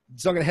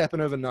 It's not going to happen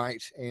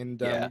overnight,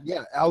 and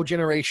our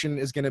generation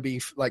is going to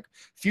be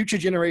future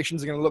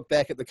generations are going to look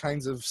back at the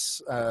kinds of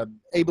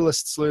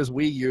ableist slurs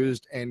we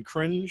used and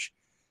cringe,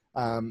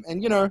 I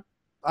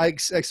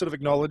sort of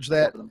acknowledge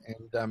that,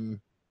 and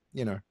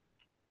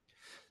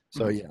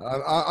so yeah,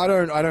 I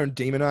don't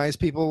demonize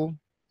people.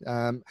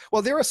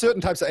 Well, there are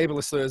certain types of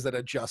ableist slurs that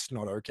are just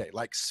not okay,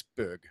 like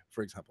spurg,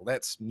 for example.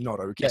 That's not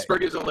okay. Yeah,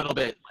 spurg is a little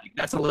bit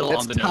that's on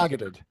the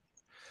targeted. Nose.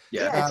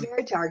 Yeah, it's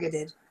very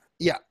targeted.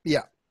 Yeah.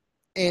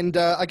 And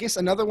I guess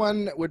another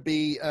one would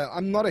be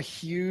I'm not a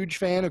huge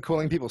fan of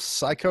calling people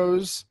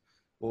psychos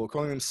or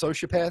calling them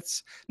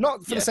sociopaths.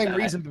 Not for the same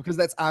reason, because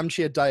that's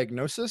armchair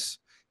diagnosis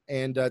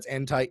and it's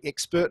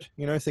anti-expert,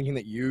 thinking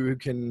that you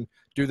can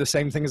do the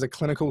same thing as a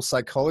clinical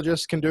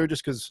psychologist can do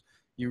just because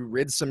you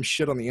read some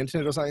shit on the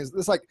internet or something.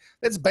 It's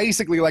that's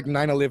basically like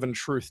 9/11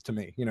 truth to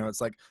me.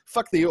 It's like,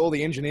 fuck all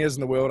the engineers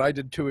in the world. I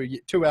did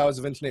 2 hours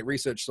of internet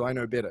research, so I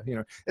know better.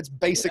 It's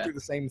basically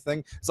the same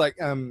thing. It's like,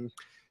 and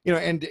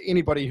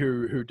anybody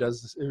who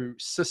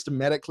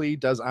systematically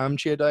does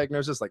armchair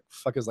diagnosis, like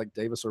fuckers like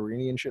Davis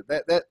Oreni and shit,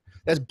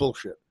 that's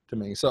bullshit to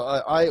me. So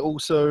I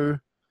also,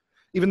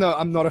 even though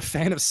I'm not a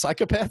fan of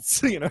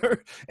psychopaths,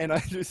 and I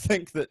do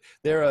think that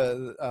there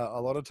are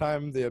a lot of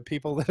time there are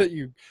people that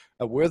you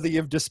are worthy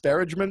of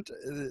disparagement,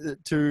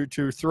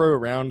 to throw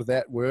around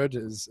that word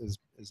is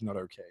not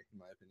okay, in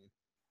my opinion.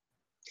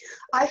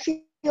 I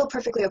feel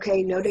perfectly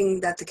okay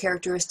noting that the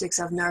characteristics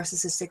of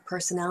narcissistic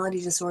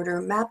personality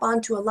disorder map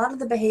onto a lot of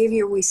the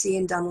behavior we see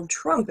in Donald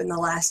Trump in the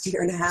last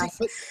year and a half.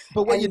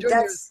 But what you're doing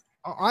there is,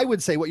 I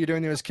would say what you're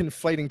doing there is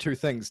conflating two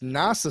things: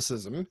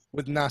 narcissism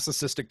with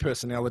narcissistic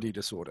personality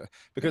disorder.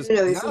 Because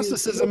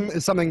narcissism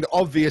is something that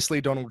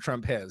obviously Donald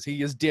Trump has.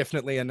 He is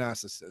definitely a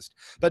narcissist.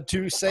 But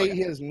to say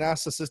he has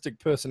narcissistic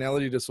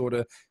personality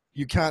disorder,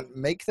 you can't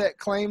make that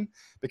claim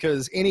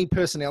because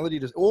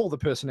all the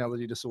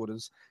personality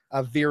disorders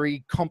are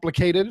very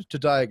complicated to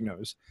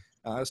diagnose.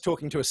 I was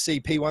talking to a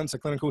CP once, a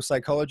clinical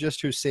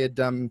psychologist, who said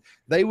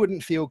they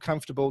wouldn't feel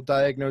comfortable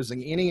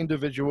diagnosing any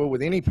individual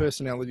with any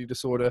personality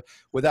disorder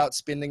without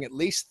spending at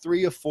least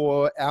 3 or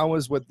 4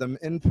 hours with them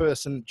in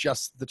person,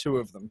 just the two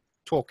of them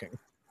talking,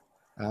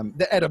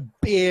 at a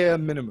bare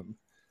minimum.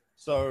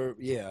 So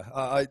yeah,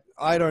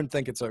 I don't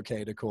think it's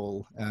okay to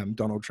call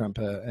Donald Trump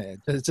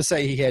to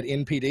say he had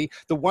NPD.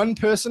 The one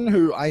person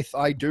who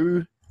I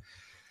do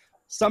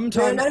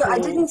sometimes no, I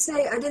didn't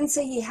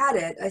say he had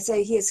it. I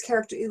say his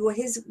character,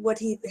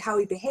 how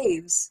he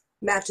behaves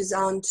matches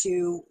on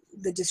to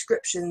the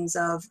descriptions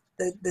of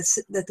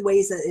the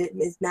ways that it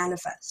is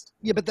manifest.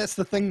 Yeah, but that's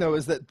the thing though,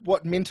 is that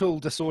what mental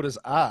disorders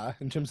are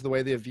in terms of the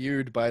way they're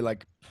viewed by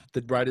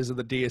the writers of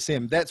the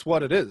DSM, that's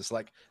what it is.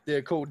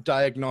 They're called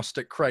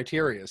diagnostic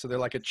criteria. So they're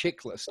like a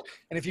checklist.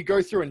 And if you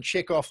go through and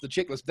check off the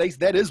checklist,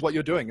 that is what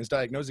you're doing, is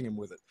diagnosing him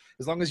with it.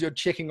 As long as you're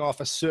checking off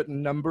a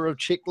certain number of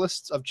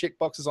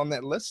checkboxes on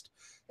that list,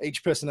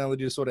 each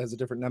personality disorder has a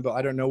different number.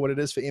 I don't know what it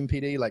is for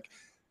MPD.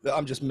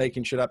 I'm just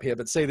making shit up here,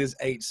 but say there's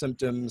 8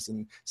 symptoms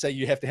and say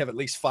you have to have at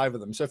least 5 of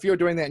them. So if you're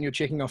doing that and you're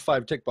checking off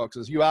 5 tick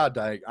boxes, you are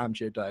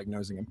armchair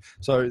diagnosing him.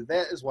 So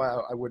that is why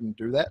I wouldn't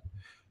do that.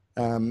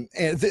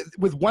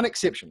 With one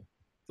exception.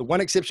 The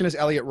one exception is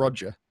Elliot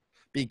Rodger,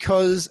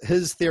 because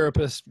his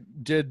therapist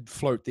did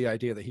float the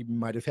idea that he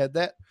might have had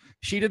that.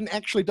 She didn't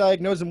actually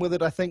diagnose him with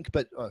it, I think,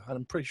 but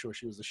I'm pretty sure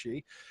she was a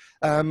she.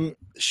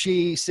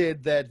 She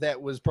said that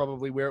that was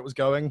probably where it was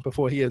going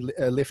before he had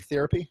left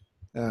therapy.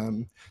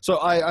 So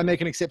I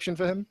make an exception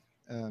for him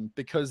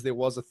because there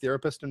was a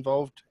therapist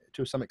involved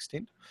to some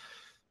extent.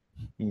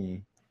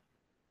 It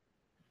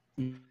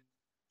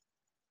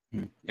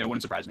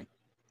wouldn't surprise me.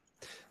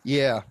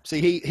 Yeah.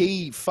 See,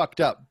 he fucked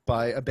up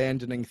by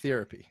abandoning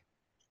therapy.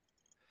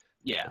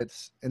 Yeah.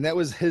 And that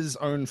was his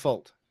own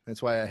fault.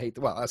 That's why I hate,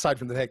 well, aside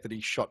from the fact that he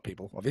shot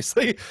people,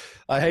 obviously,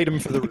 I hate him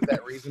for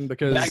that reason,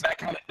 because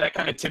that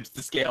kind of tips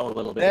the scale a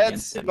little bit.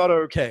 That's not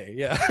okay.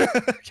 Yeah.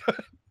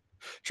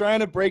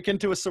 Trying to break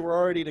into a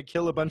sorority to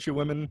kill a bunch of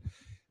women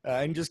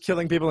and just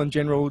killing people in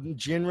general,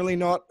 generally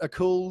not a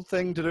cool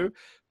thing to do.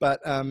 But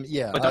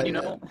yeah. But don't you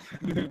know?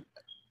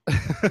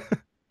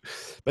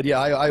 But yeah,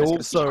 I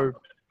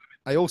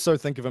also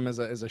think of him as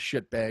a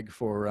shitbag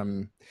for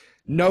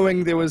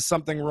knowing there was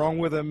something wrong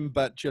with him,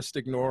 but just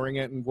ignoring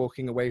it and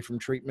walking away from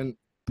treatment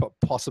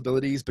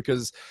possibilities,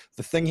 because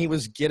the thing he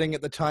was getting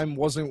at the time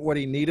wasn't what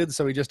he needed.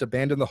 So he just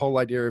abandoned the whole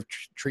idea of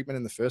treatment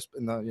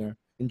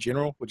in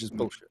general, which is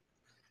bullshit.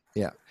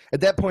 Yeah. At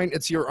that point,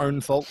 it's your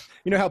own fault.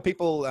 You know how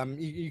people,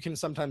 you can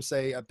sometimes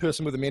say a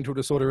person with a mental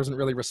disorder isn't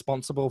really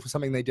responsible for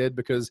something they did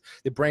because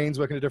their brains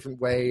work in a different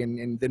way,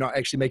 and they're not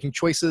actually making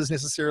choices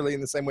necessarily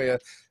in the same way a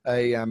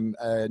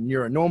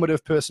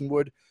neuronormative person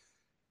would.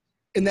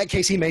 In that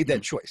case, he made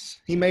that choice.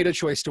 He made a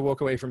choice to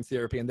walk away from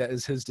therapy, and that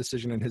is his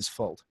decision and his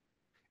fault.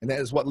 And that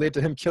is what led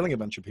to him killing a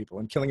bunch of people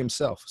and killing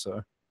himself.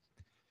 So,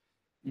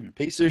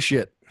 piece of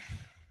shit.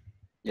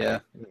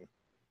 Yeah.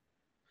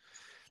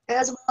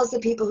 As well as the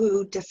people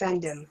who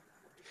defend him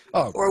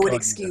or would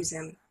excuse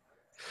him.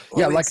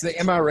 Yeah, like the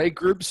MRA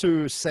groups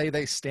who say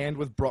they stand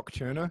with Brock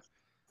Turner.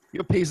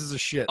 You're pieces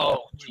of shit.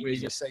 Oh, where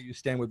you say you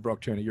stand with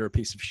Brock Turner, you're a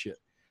piece of shit.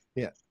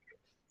 Yeah.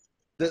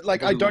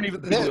 Like, I don't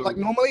even, like,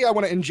 normally I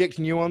want to inject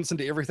nuance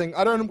into everything.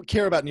 I don't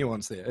care about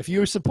nuance there. If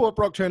you support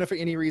Brock Turner for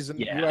any reason,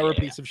 you are a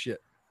piece of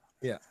shit.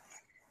 Yeah.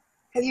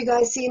 Have you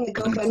guys seen the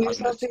Go Fund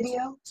Yourself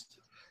video?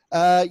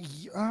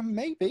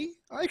 Maybe.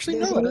 I actually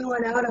There's know a new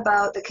one out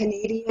about the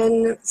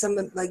Canadian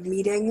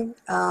meeting,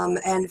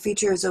 and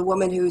features a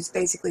woman who's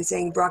basically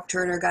saying Brock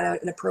Turner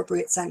got an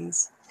appropriate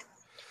sentence.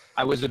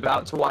 I was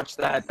about to watch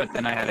that, but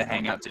then I had a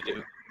hangout to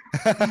do.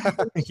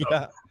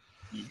 Yeah.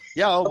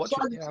 Yeah, I'll watch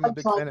it. Yeah, I'm a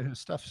big fan of his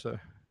stuff, so.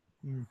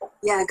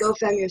 Yeah, Go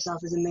Fem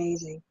Yourself is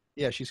amazing.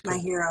 Yeah, she's cool. My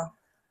hero.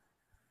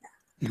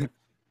 It's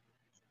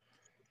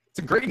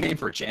a great name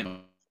for a channel.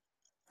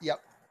 Yep.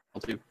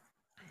 Too.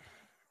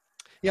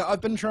 Yeah,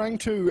 I've been trying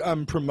to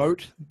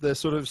promote the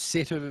sort of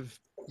set of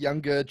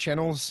younger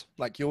channels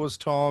like yours,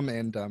 Tom,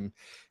 and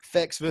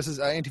Facts versus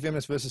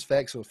Anti-Feminist versus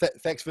Facts, or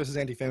Facts versus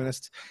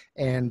Anti-Feminists,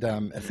 and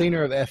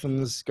Athena of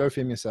Athens, Go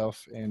Fem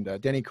Yourself,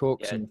 and Danny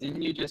Corks. Yeah,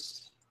 didn't you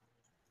just...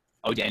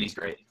 Oh, Danny's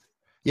great.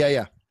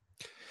 Yeah.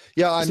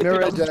 Yeah, I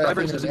mirrored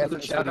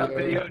shout out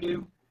video,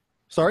 dude.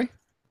 Sorry?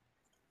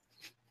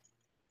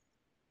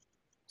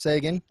 Say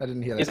again? I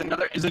didn't hear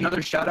that. Is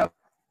another shout out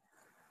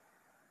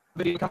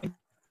video coming?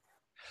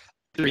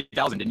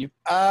 3,000, didn't you?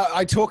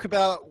 I talk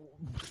about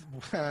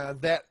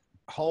that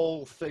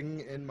whole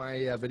thing in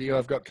my video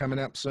I've got coming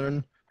up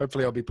soon.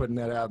 Hopefully I'll be putting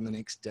that out in the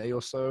next day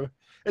or so.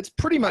 It's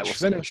pretty much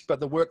finished, but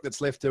the work that's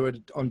left to do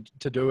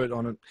it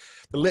on it,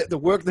 the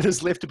work that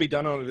is left to be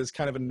done on it is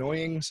kind of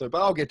annoying. So,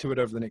 but I'll get to it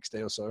over the next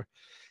day or so.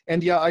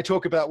 And yeah, I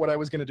talk about what I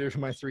was going to do for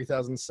my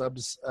 3,000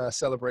 subs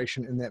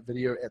celebration in that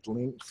video at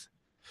length.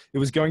 It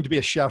was going to be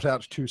a shout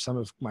out to some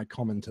of my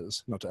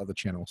commenters, not to other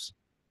channels.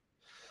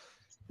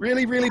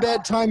 Really, really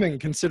bad timing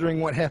considering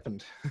what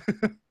happened.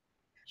 By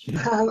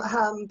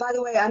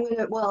the way,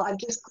 I've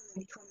just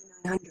cleared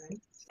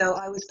 2,900. So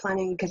I was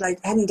planning, because I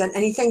hadn't done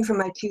anything for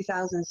my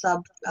 2,000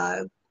 sub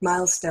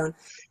milestone,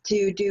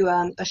 to do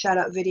a shout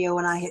out video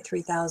when I hit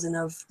 3,000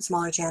 of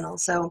smaller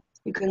channels. So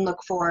you can look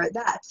for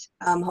that,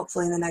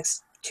 hopefully in the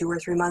next 2 or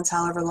 3 months,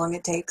 however long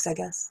it takes, I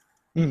guess.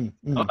 I'm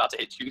about to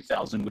hit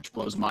 2,000, which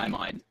blows my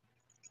mind.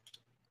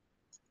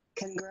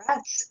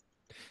 Congrats.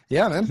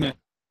 Yeah, man.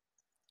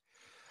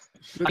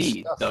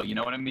 Though, you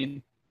know what I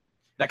mean?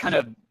 That kind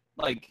of,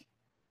 like,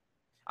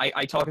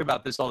 I talk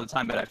about this all the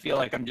time, but I feel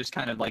like I'm just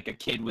kind of like a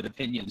kid with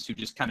opinions who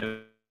just kind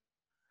of,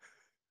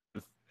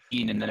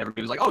 and then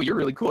everybody was like, "Oh, you're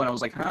really cool," and I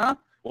was like, "Huh?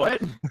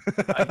 What?"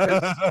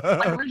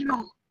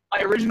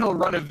 my original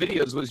run of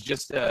videos was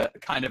just a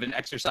kind of an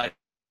exercise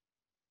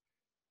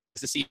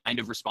to see kind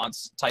of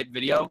response type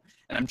video,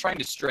 and I'm trying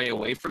to stray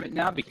away from it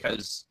now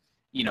because,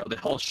 you know, the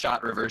whole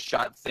reverse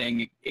shot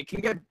thing, it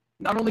can get,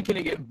 not only can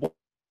it get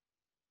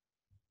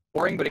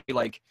boring, but it can,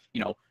 like,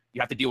 you know, you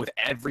have to deal with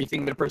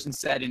everything that a person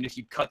said, and if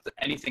you cut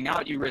anything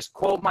out, you risk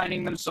quote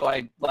mining them. So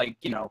I, like,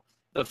 you know,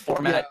 the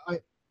format,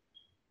 like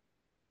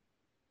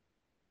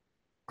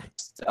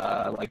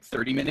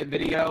 30-minute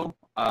video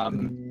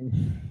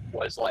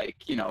was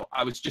like, you know,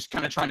 I was just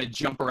kind of trying to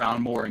jump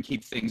around more and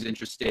keep things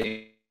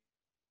interesting.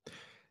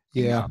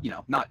 Yeah.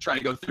 Not trying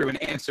to go through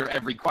and answer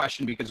every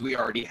question because we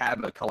already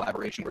have a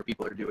collaboration where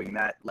people are doing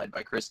that led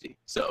by Kristi.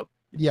 So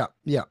yeah.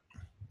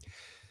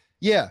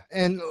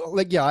 And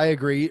like, yeah, I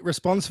agree.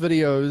 Response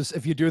videos,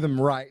 if you do them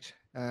right,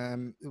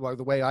 well,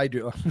 the way I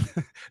do,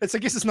 I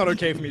guess it's not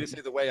okay for me to say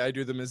the way I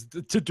do them is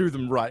to do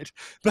them right.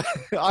 But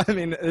I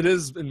mean, it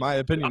is, in my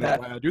opinion,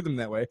 that way I do them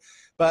that way.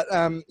 But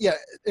yeah,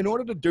 in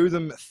order to do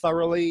them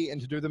thoroughly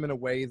and to do them in a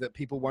way that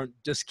people won't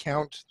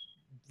discount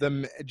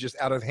them just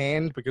out of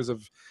hand because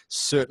of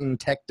certain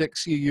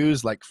tactics you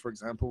use, like, for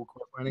example,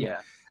 quote mining.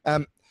 yeah.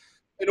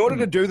 In order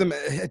to do them,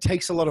 it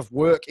takes a lot of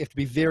work. You have to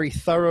be very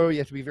thorough. You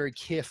have to be very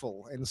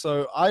careful. And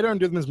so I don't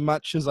do them as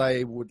much as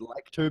I would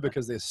like to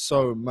because there's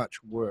so much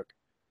work.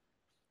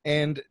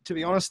 And to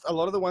be honest, a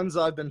lot of the ones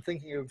I've been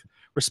thinking of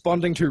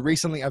responding to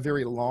recently are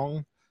very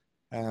long.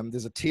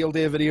 There's a Teal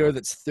Dare video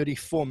that's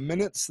 34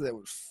 minutes. That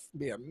would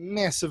be a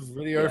massive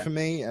video for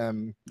me.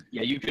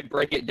 Yeah, you could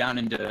break it down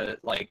into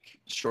like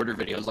shorter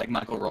videos like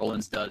Michael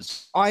Rowlands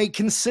does. I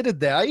considered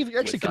that. I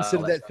actually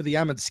considered that stuff. for the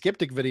Armored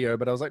Skeptic video,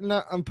 but I was like,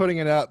 no, I'm putting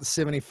it out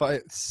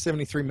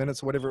 73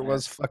 minutes or whatever it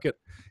was. Fuck it.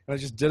 And I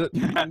just did it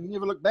and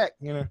never looked back,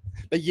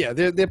 But yeah,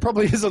 there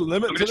probably is a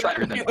limit to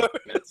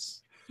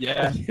that.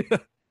 Yeah.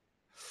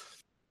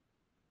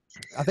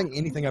 I think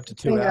anything up to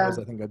 2 hours,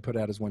 I think I'd put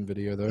out as one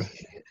video, though.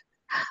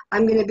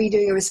 I'm going to be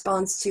doing a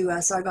response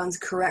to Sargon's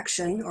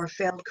correction or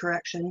failed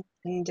correction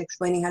and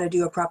explaining how to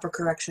do a proper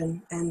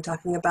correction and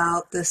talking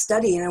about the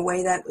study in a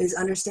way that is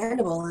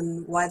understandable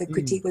and why the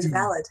critique was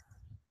valid.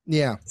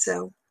 Yeah.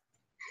 So.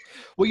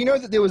 Well, you know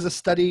that there was a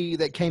study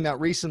that came out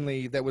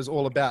recently that was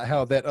all about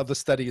how that other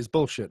study is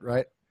bullshit,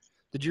 right?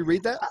 Did you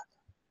read that?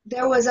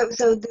 There was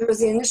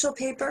the initial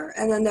paper,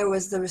 and then there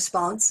was the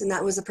response, and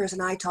that was the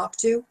person I talked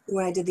to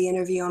when I did the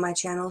interview on my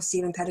channel,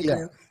 Stephen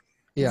Pettigrew.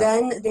 Yeah.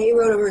 Then they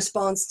wrote a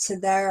response to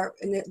their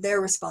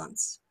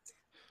response,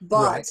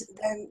 but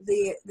then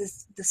the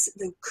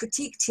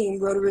critique team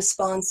wrote a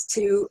response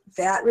to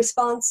that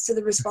response to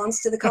the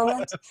response to the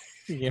comment.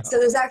 So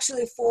there's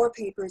actually 4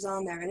 papers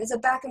on there, and it's a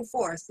back and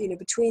forth,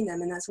 between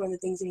them. And that's one of the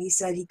things that he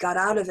said he got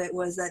out of it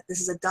was that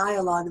this is a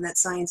dialogue and that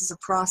science is a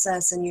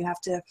process, and you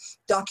have to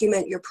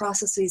document your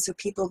processes so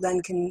people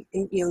then can,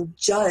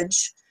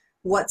 judge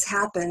what's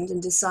happened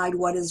and decide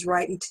what is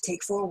right and to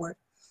take forward.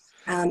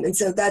 And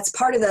so that's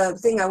part of the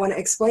thing I want to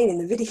explain in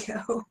the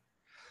video.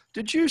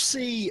 Did you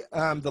see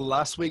the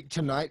Last Week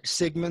Tonight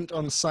segment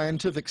on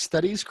scientific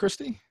studies,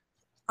 Kristi?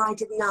 I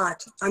did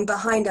not. I'm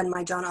behind on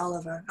my John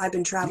Oliver. I've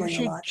been traveling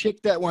a lot. Check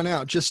that one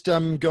out. Just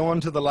go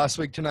on to the Last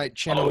Week Tonight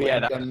channel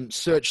and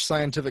search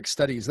scientific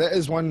studies. That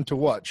is one to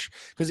watch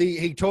because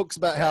he talks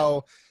about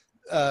how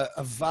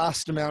a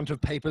vast amount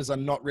of papers are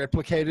not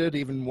replicated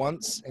even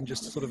once and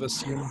just sort of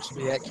assumed to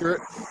be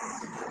accurate.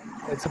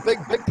 It's a big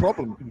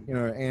problem,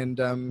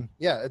 and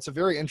yeah, it's a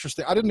very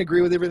interesting. I didn't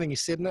agree with everything he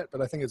said in it,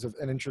 but I think it's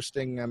an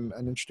interesting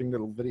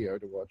little video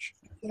to watch.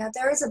 Yeah,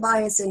 there is a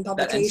bias in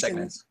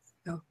publications.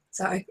 Oh,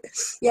 sorry.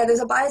 Yeah,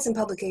 there's a bias in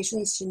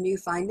publications to new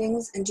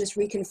findings, and just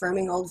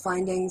reconfirming old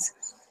findings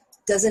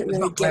doesn't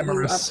really get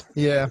you up.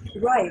 Yeah.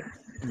 Right.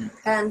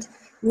 And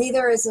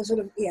neither is a sort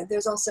of,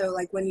 there's also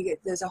like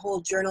there's a whole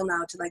journal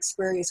now to like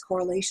spurious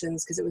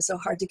correlations because it was so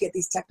hard to get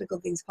these technical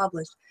things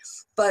published.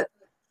 But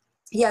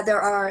yeah,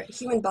 there are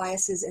human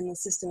biases in the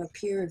system of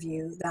peer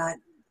review that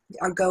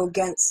go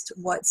against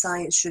what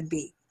science should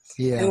be.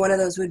 Yeah. And one of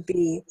those would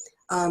be,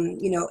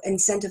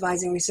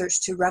 incentivizing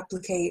research to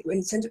replicate,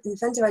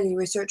 incentivizing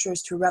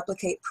researchers to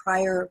replicate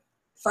prior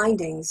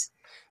findings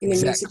in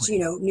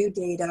new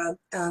data,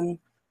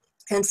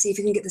 and see if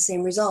you can get the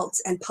same results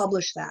and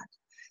publish that.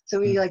 So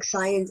we like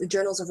science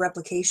journals of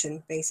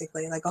replication,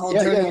 basically, like a whole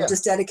journal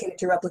just dedicated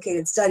to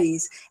replicated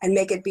studies and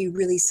make it be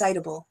really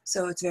citable.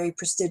 So it's very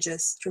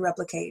prestigious to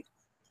replicate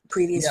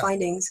previous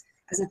findings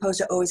as opposed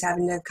to always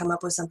having to come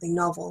up with something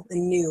novel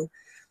and new.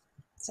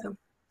 So,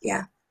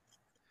 yeah.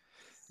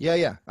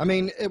 Yeah. I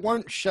mean, it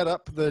won't shut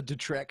up the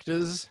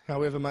detractors,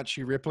 however much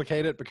you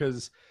replicate it,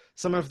 because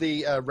some of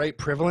the rate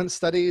prevalence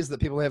studies that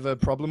people have a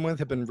problem with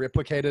have been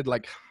replicated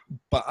like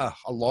a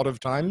lot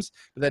of times,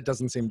 but that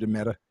doesn't seem to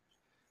matter.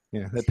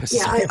 Yeah,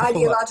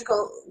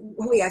 ideological.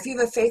 Well, if you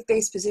have a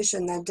faith-based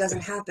position that doesn't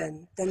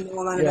happen, then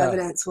no amount of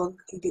evidence will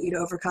get you to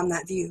overcome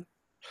that view.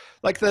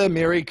 Like the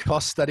Mary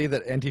Koss study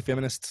that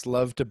anti-feminists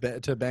love to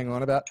bang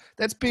on about,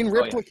 that's been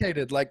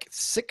replicated like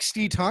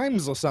 60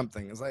 times or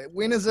something. It's like,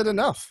 when is it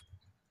enough?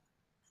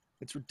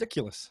 It's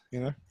ridiculous,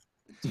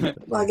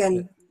 Well,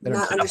 again,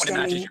 not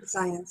understanding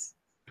science.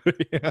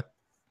 Yeah.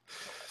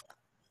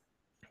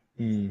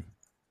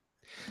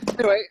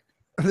 Anyway,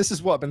 this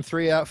is what, been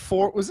 3 hours,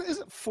 4, is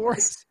it 4?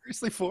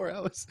 Seriously, 4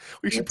 hours?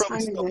 We should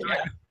probably stop doing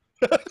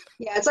it.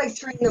 Yeah, it's like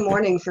 3 in the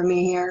morning for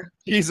me here.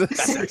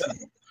 Jesus.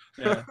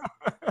 Yeah.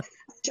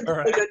 To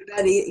go to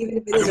bed, even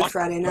if it is a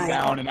Friday night.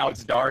 Down and now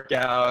it's dark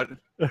out.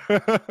 I've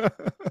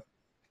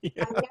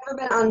never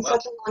been on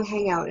such a long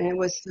hangout, and it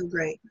was so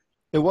great.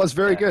 It was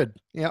very good.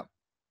 Yeah.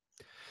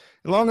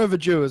 Long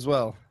overdue as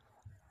well.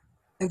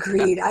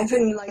 Agreed. I've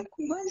been like,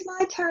 when's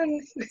my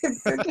turn?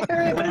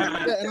 Garrett,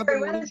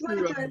 when is my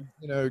turn?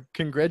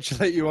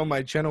 Congratulate you on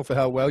my channel for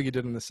how well you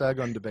did in the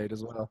Sargon debate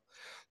as well.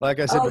 Like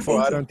I said Oh, before,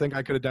 thank I you. don't think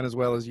I could have done as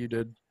well as you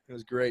did. It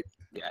was great.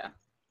 Yeah.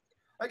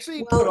 I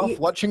actually Well, put off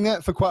watching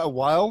that for quite a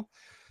while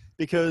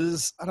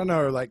because, I don't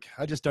know, like,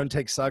 I just don't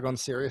take Sargon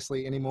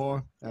seriously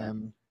anymore. Yeah.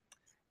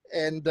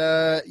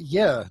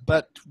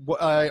 But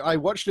I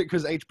watched it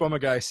because H-Bomber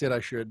Guy said I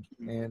should,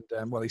 and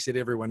he said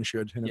everyone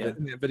should in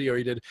that video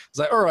he did. It's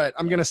like, all right,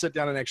 I'm gonna sit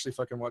down and actually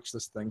fucking watch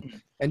this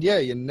thing, and yeah,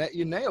 you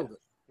nailed it,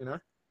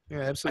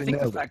 yeah, absolutely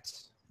nailed it.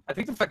 I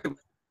think the fact that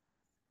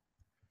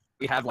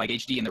we have like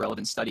HD and the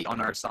relevant study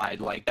on our side,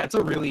 like that's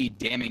a really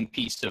damning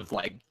piece of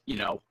like,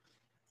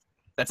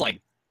 that's like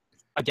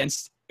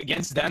against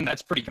them.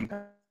 That's pretty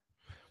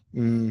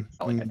compelling.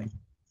 I think.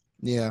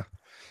 Yeah,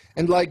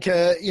 and like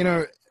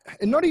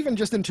and not even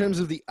just in terms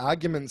of the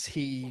arguments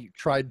he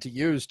tried to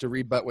use to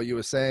rebut what you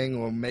were saying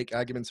or make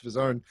arguments of his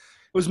own. It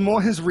was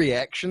more his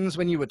reactions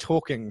when you were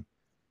talking.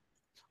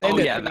 And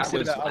that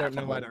was. I don't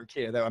know. I don't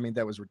care.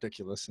 That was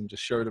ridiculous, and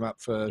just showed him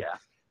up for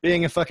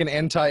being a fucking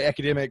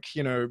anti-academic,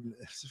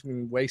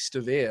 waste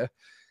of air.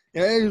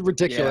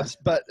 Ridiculous.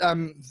 Yeah.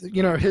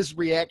 But his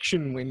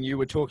reaction when you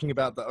were talking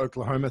about the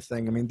Oklahoma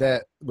thing,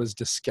 that was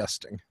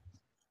disgusting.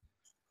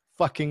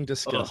 Fucking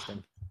disgusting.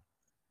 Ugh.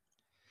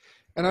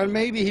 And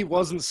maybe he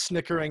wasn't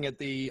snickering at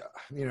the,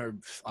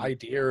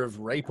 idea of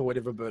rape or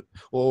whatever,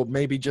 or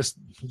maybe just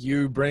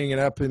you bringing it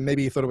up, and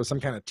maybe he thought it was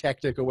some kind of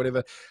tactic or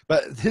whatever.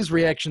 But his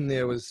reaction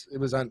there was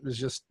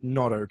just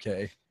not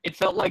okay. It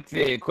felt like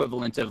the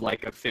equivalent of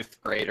like a fifth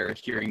grader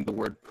hearing the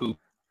word poop.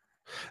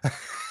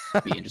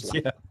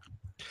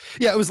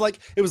 Yeah, it was like,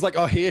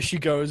 oh, here she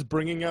goes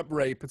bringing up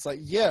rape. It's like,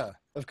 yeah,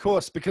 of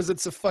course, because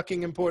it's a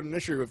fucking important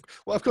issue.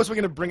 Of course we're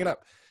going to bring it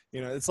up.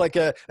 It's like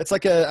a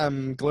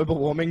global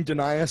warming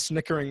denier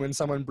snickering when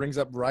someone brings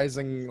up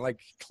rising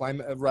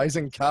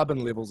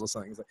carbon levels or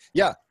something. It's like,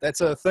 yeah, that's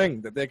a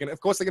thing that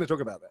of course they're gonna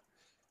talk about that.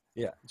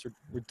 Yeah, it's a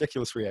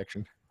ridiculous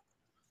reaction.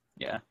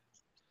 Yeah.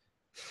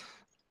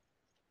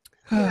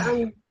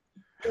 The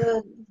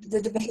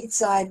debate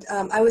side,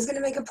 I was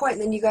gonna make a point,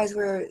 and then you guys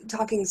were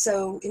talking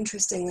so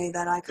interestingly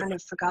that I kind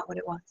of forgot what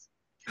it was.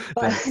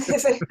 But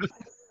if it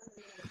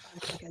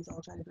 5 seconds,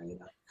 I'll try to bring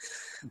it up.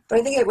 But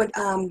I think it would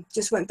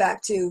just went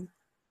back to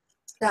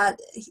that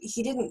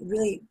he didn't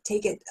really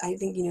take it, I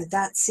think,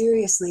 that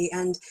seriously.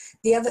 And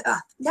the other,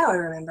 now I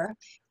remember,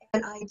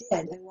 and I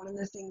did. And one of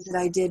the things that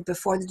I did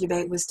before the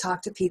debate was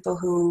talk to people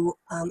who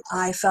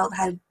I felt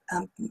had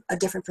a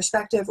different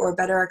perspective or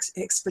better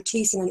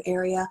expertise in an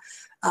area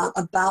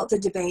about the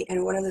debate.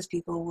 And one of those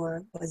people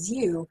was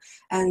you.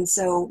 And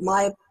so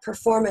my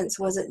performance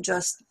wasn't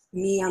just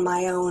me on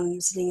my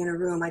own sitting in a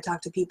room. I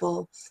talked to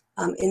people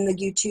in the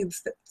YouTube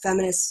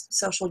feminist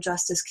social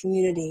justice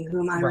community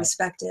whom I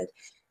respected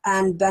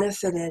and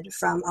benefited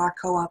from our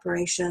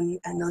cooperation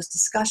and those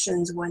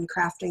discussions when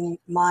crafting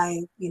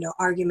my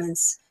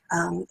arguments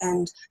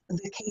and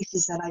the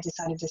cases that I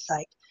decided to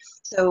cite.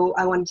 So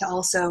I wanted to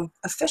also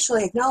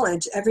officially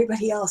acknowledge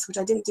everybody else, which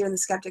I didn't do in the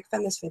Skeptic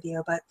Feminist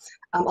video, but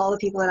all the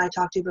people that I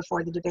talked to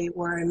before the debate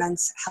were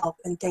immense help,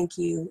 and thank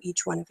you,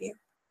 each one of you.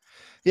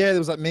 Yeah, there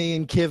was like me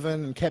and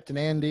Kevin and Captain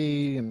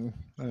Andy and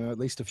at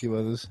least a few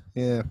others.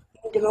 Yeah.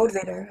 The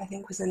Motivator, I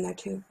think, was in there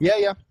too.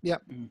 Yeah.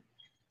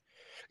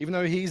 Even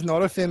though he's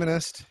not a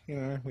feminist,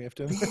 we have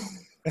to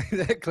make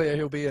that clear.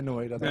 He'll be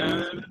annoyed, I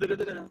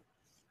think.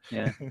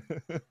 Yeah.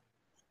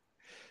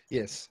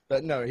 Yes,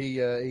 but no,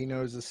 he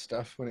knows his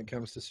stuff when it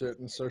comes to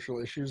certain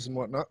social issues and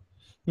whatnot.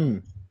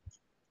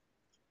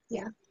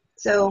 Yeah.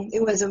 So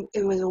it was a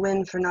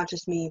win for not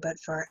just me, but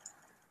for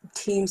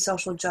Team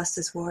Social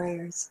Justice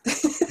Warriors.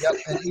 Yep,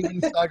 and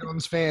even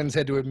Sargon's fans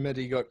had to admit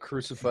he got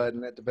crucified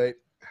in that debate.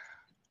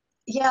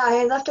 Yeah,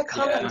 I left a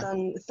comment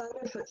on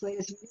Thunderfoot's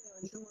latest video,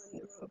 and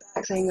someone wrote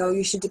back saying, "Oh,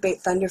 you should debate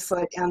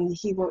Thunderfoot.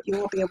 You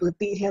won't be able to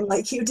beat him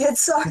like you did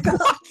Sargon."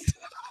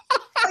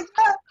 Like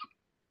that.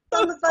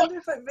 On the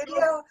Thunderfoot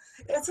video,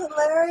 it's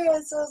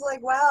hilarious. I was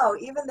like, wow,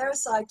 even their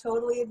side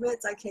totally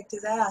admits I kicked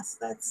his ass.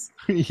 That's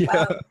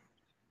wow.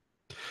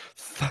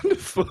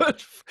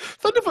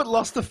 Thunderfoot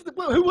lost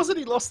who was it?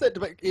 He lost that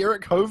debate.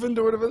 Eric Hovind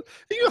or whatever.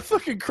 He got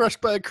fucking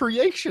crushed by a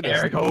creationist.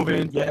 Eric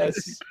Hovind,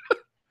 yes.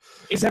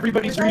 Is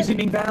everybody's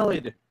reasoning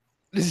valid?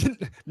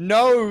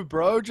 No,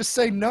 bro. Just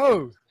say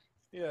no.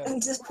 Yeah.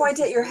 And just point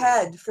at your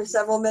head for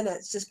several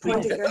minutes. Just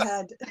point at your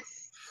head.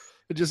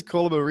 Just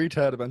call him a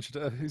retard a bunch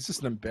of times. He's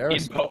just an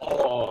embarrassment.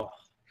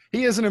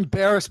 He is an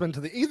embarrassment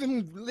to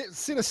even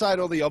set aside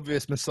all the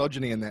obvious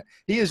misogyny in that.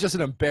 He is just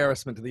an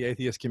embarrassment to the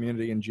atheist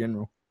community in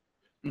general.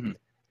 Mm-hmm.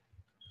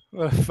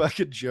 What a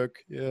fucking joke.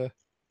 Yeah.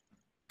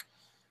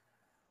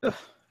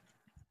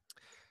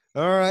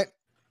 All right.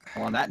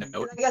 Well, on that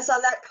note. I guess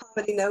on that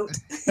comedy note.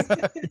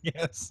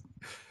 Yes.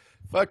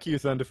 Fuck you,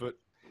 Thunderfoot.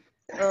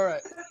 All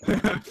right.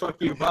 Fuck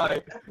you.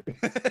 Bye.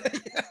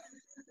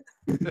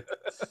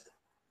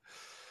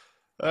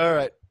 All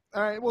right.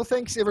 Well,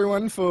 thanks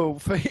everyone for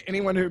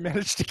anyone who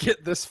managed to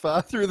get this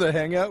far through the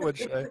Hangout,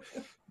 which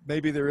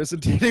maybe there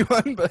isn't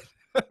anyone, but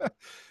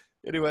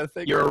Anyway,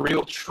 thank You're you. a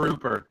real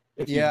trooper.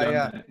 If you've Yeah, done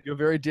yeah. that. You're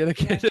very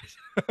dedicated.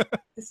 I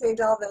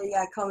saved all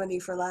the comedy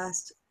for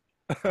last.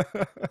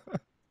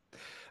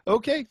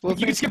 Okay. Well,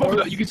 You can skip over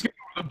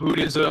the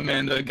Buddhism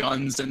and the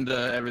guns and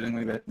the everything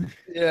like that.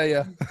 Yeah,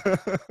 yeah.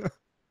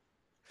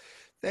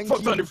 Fuck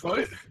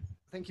Thunderfoot.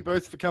 Thank you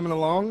both for coming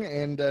along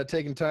and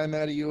taking time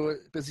out of your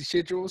busy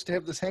schedules to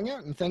have this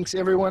hangout. And thanks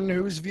everyone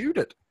who's viewed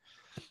it.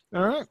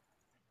 All right.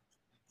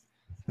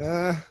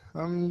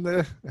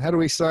 How do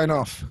we sign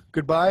off?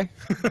 Goodbye.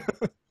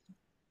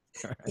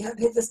 Yeah,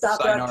 hit the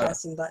stop Sayonara.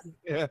 broadcasting button.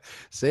 Yeah.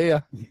 See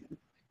ya.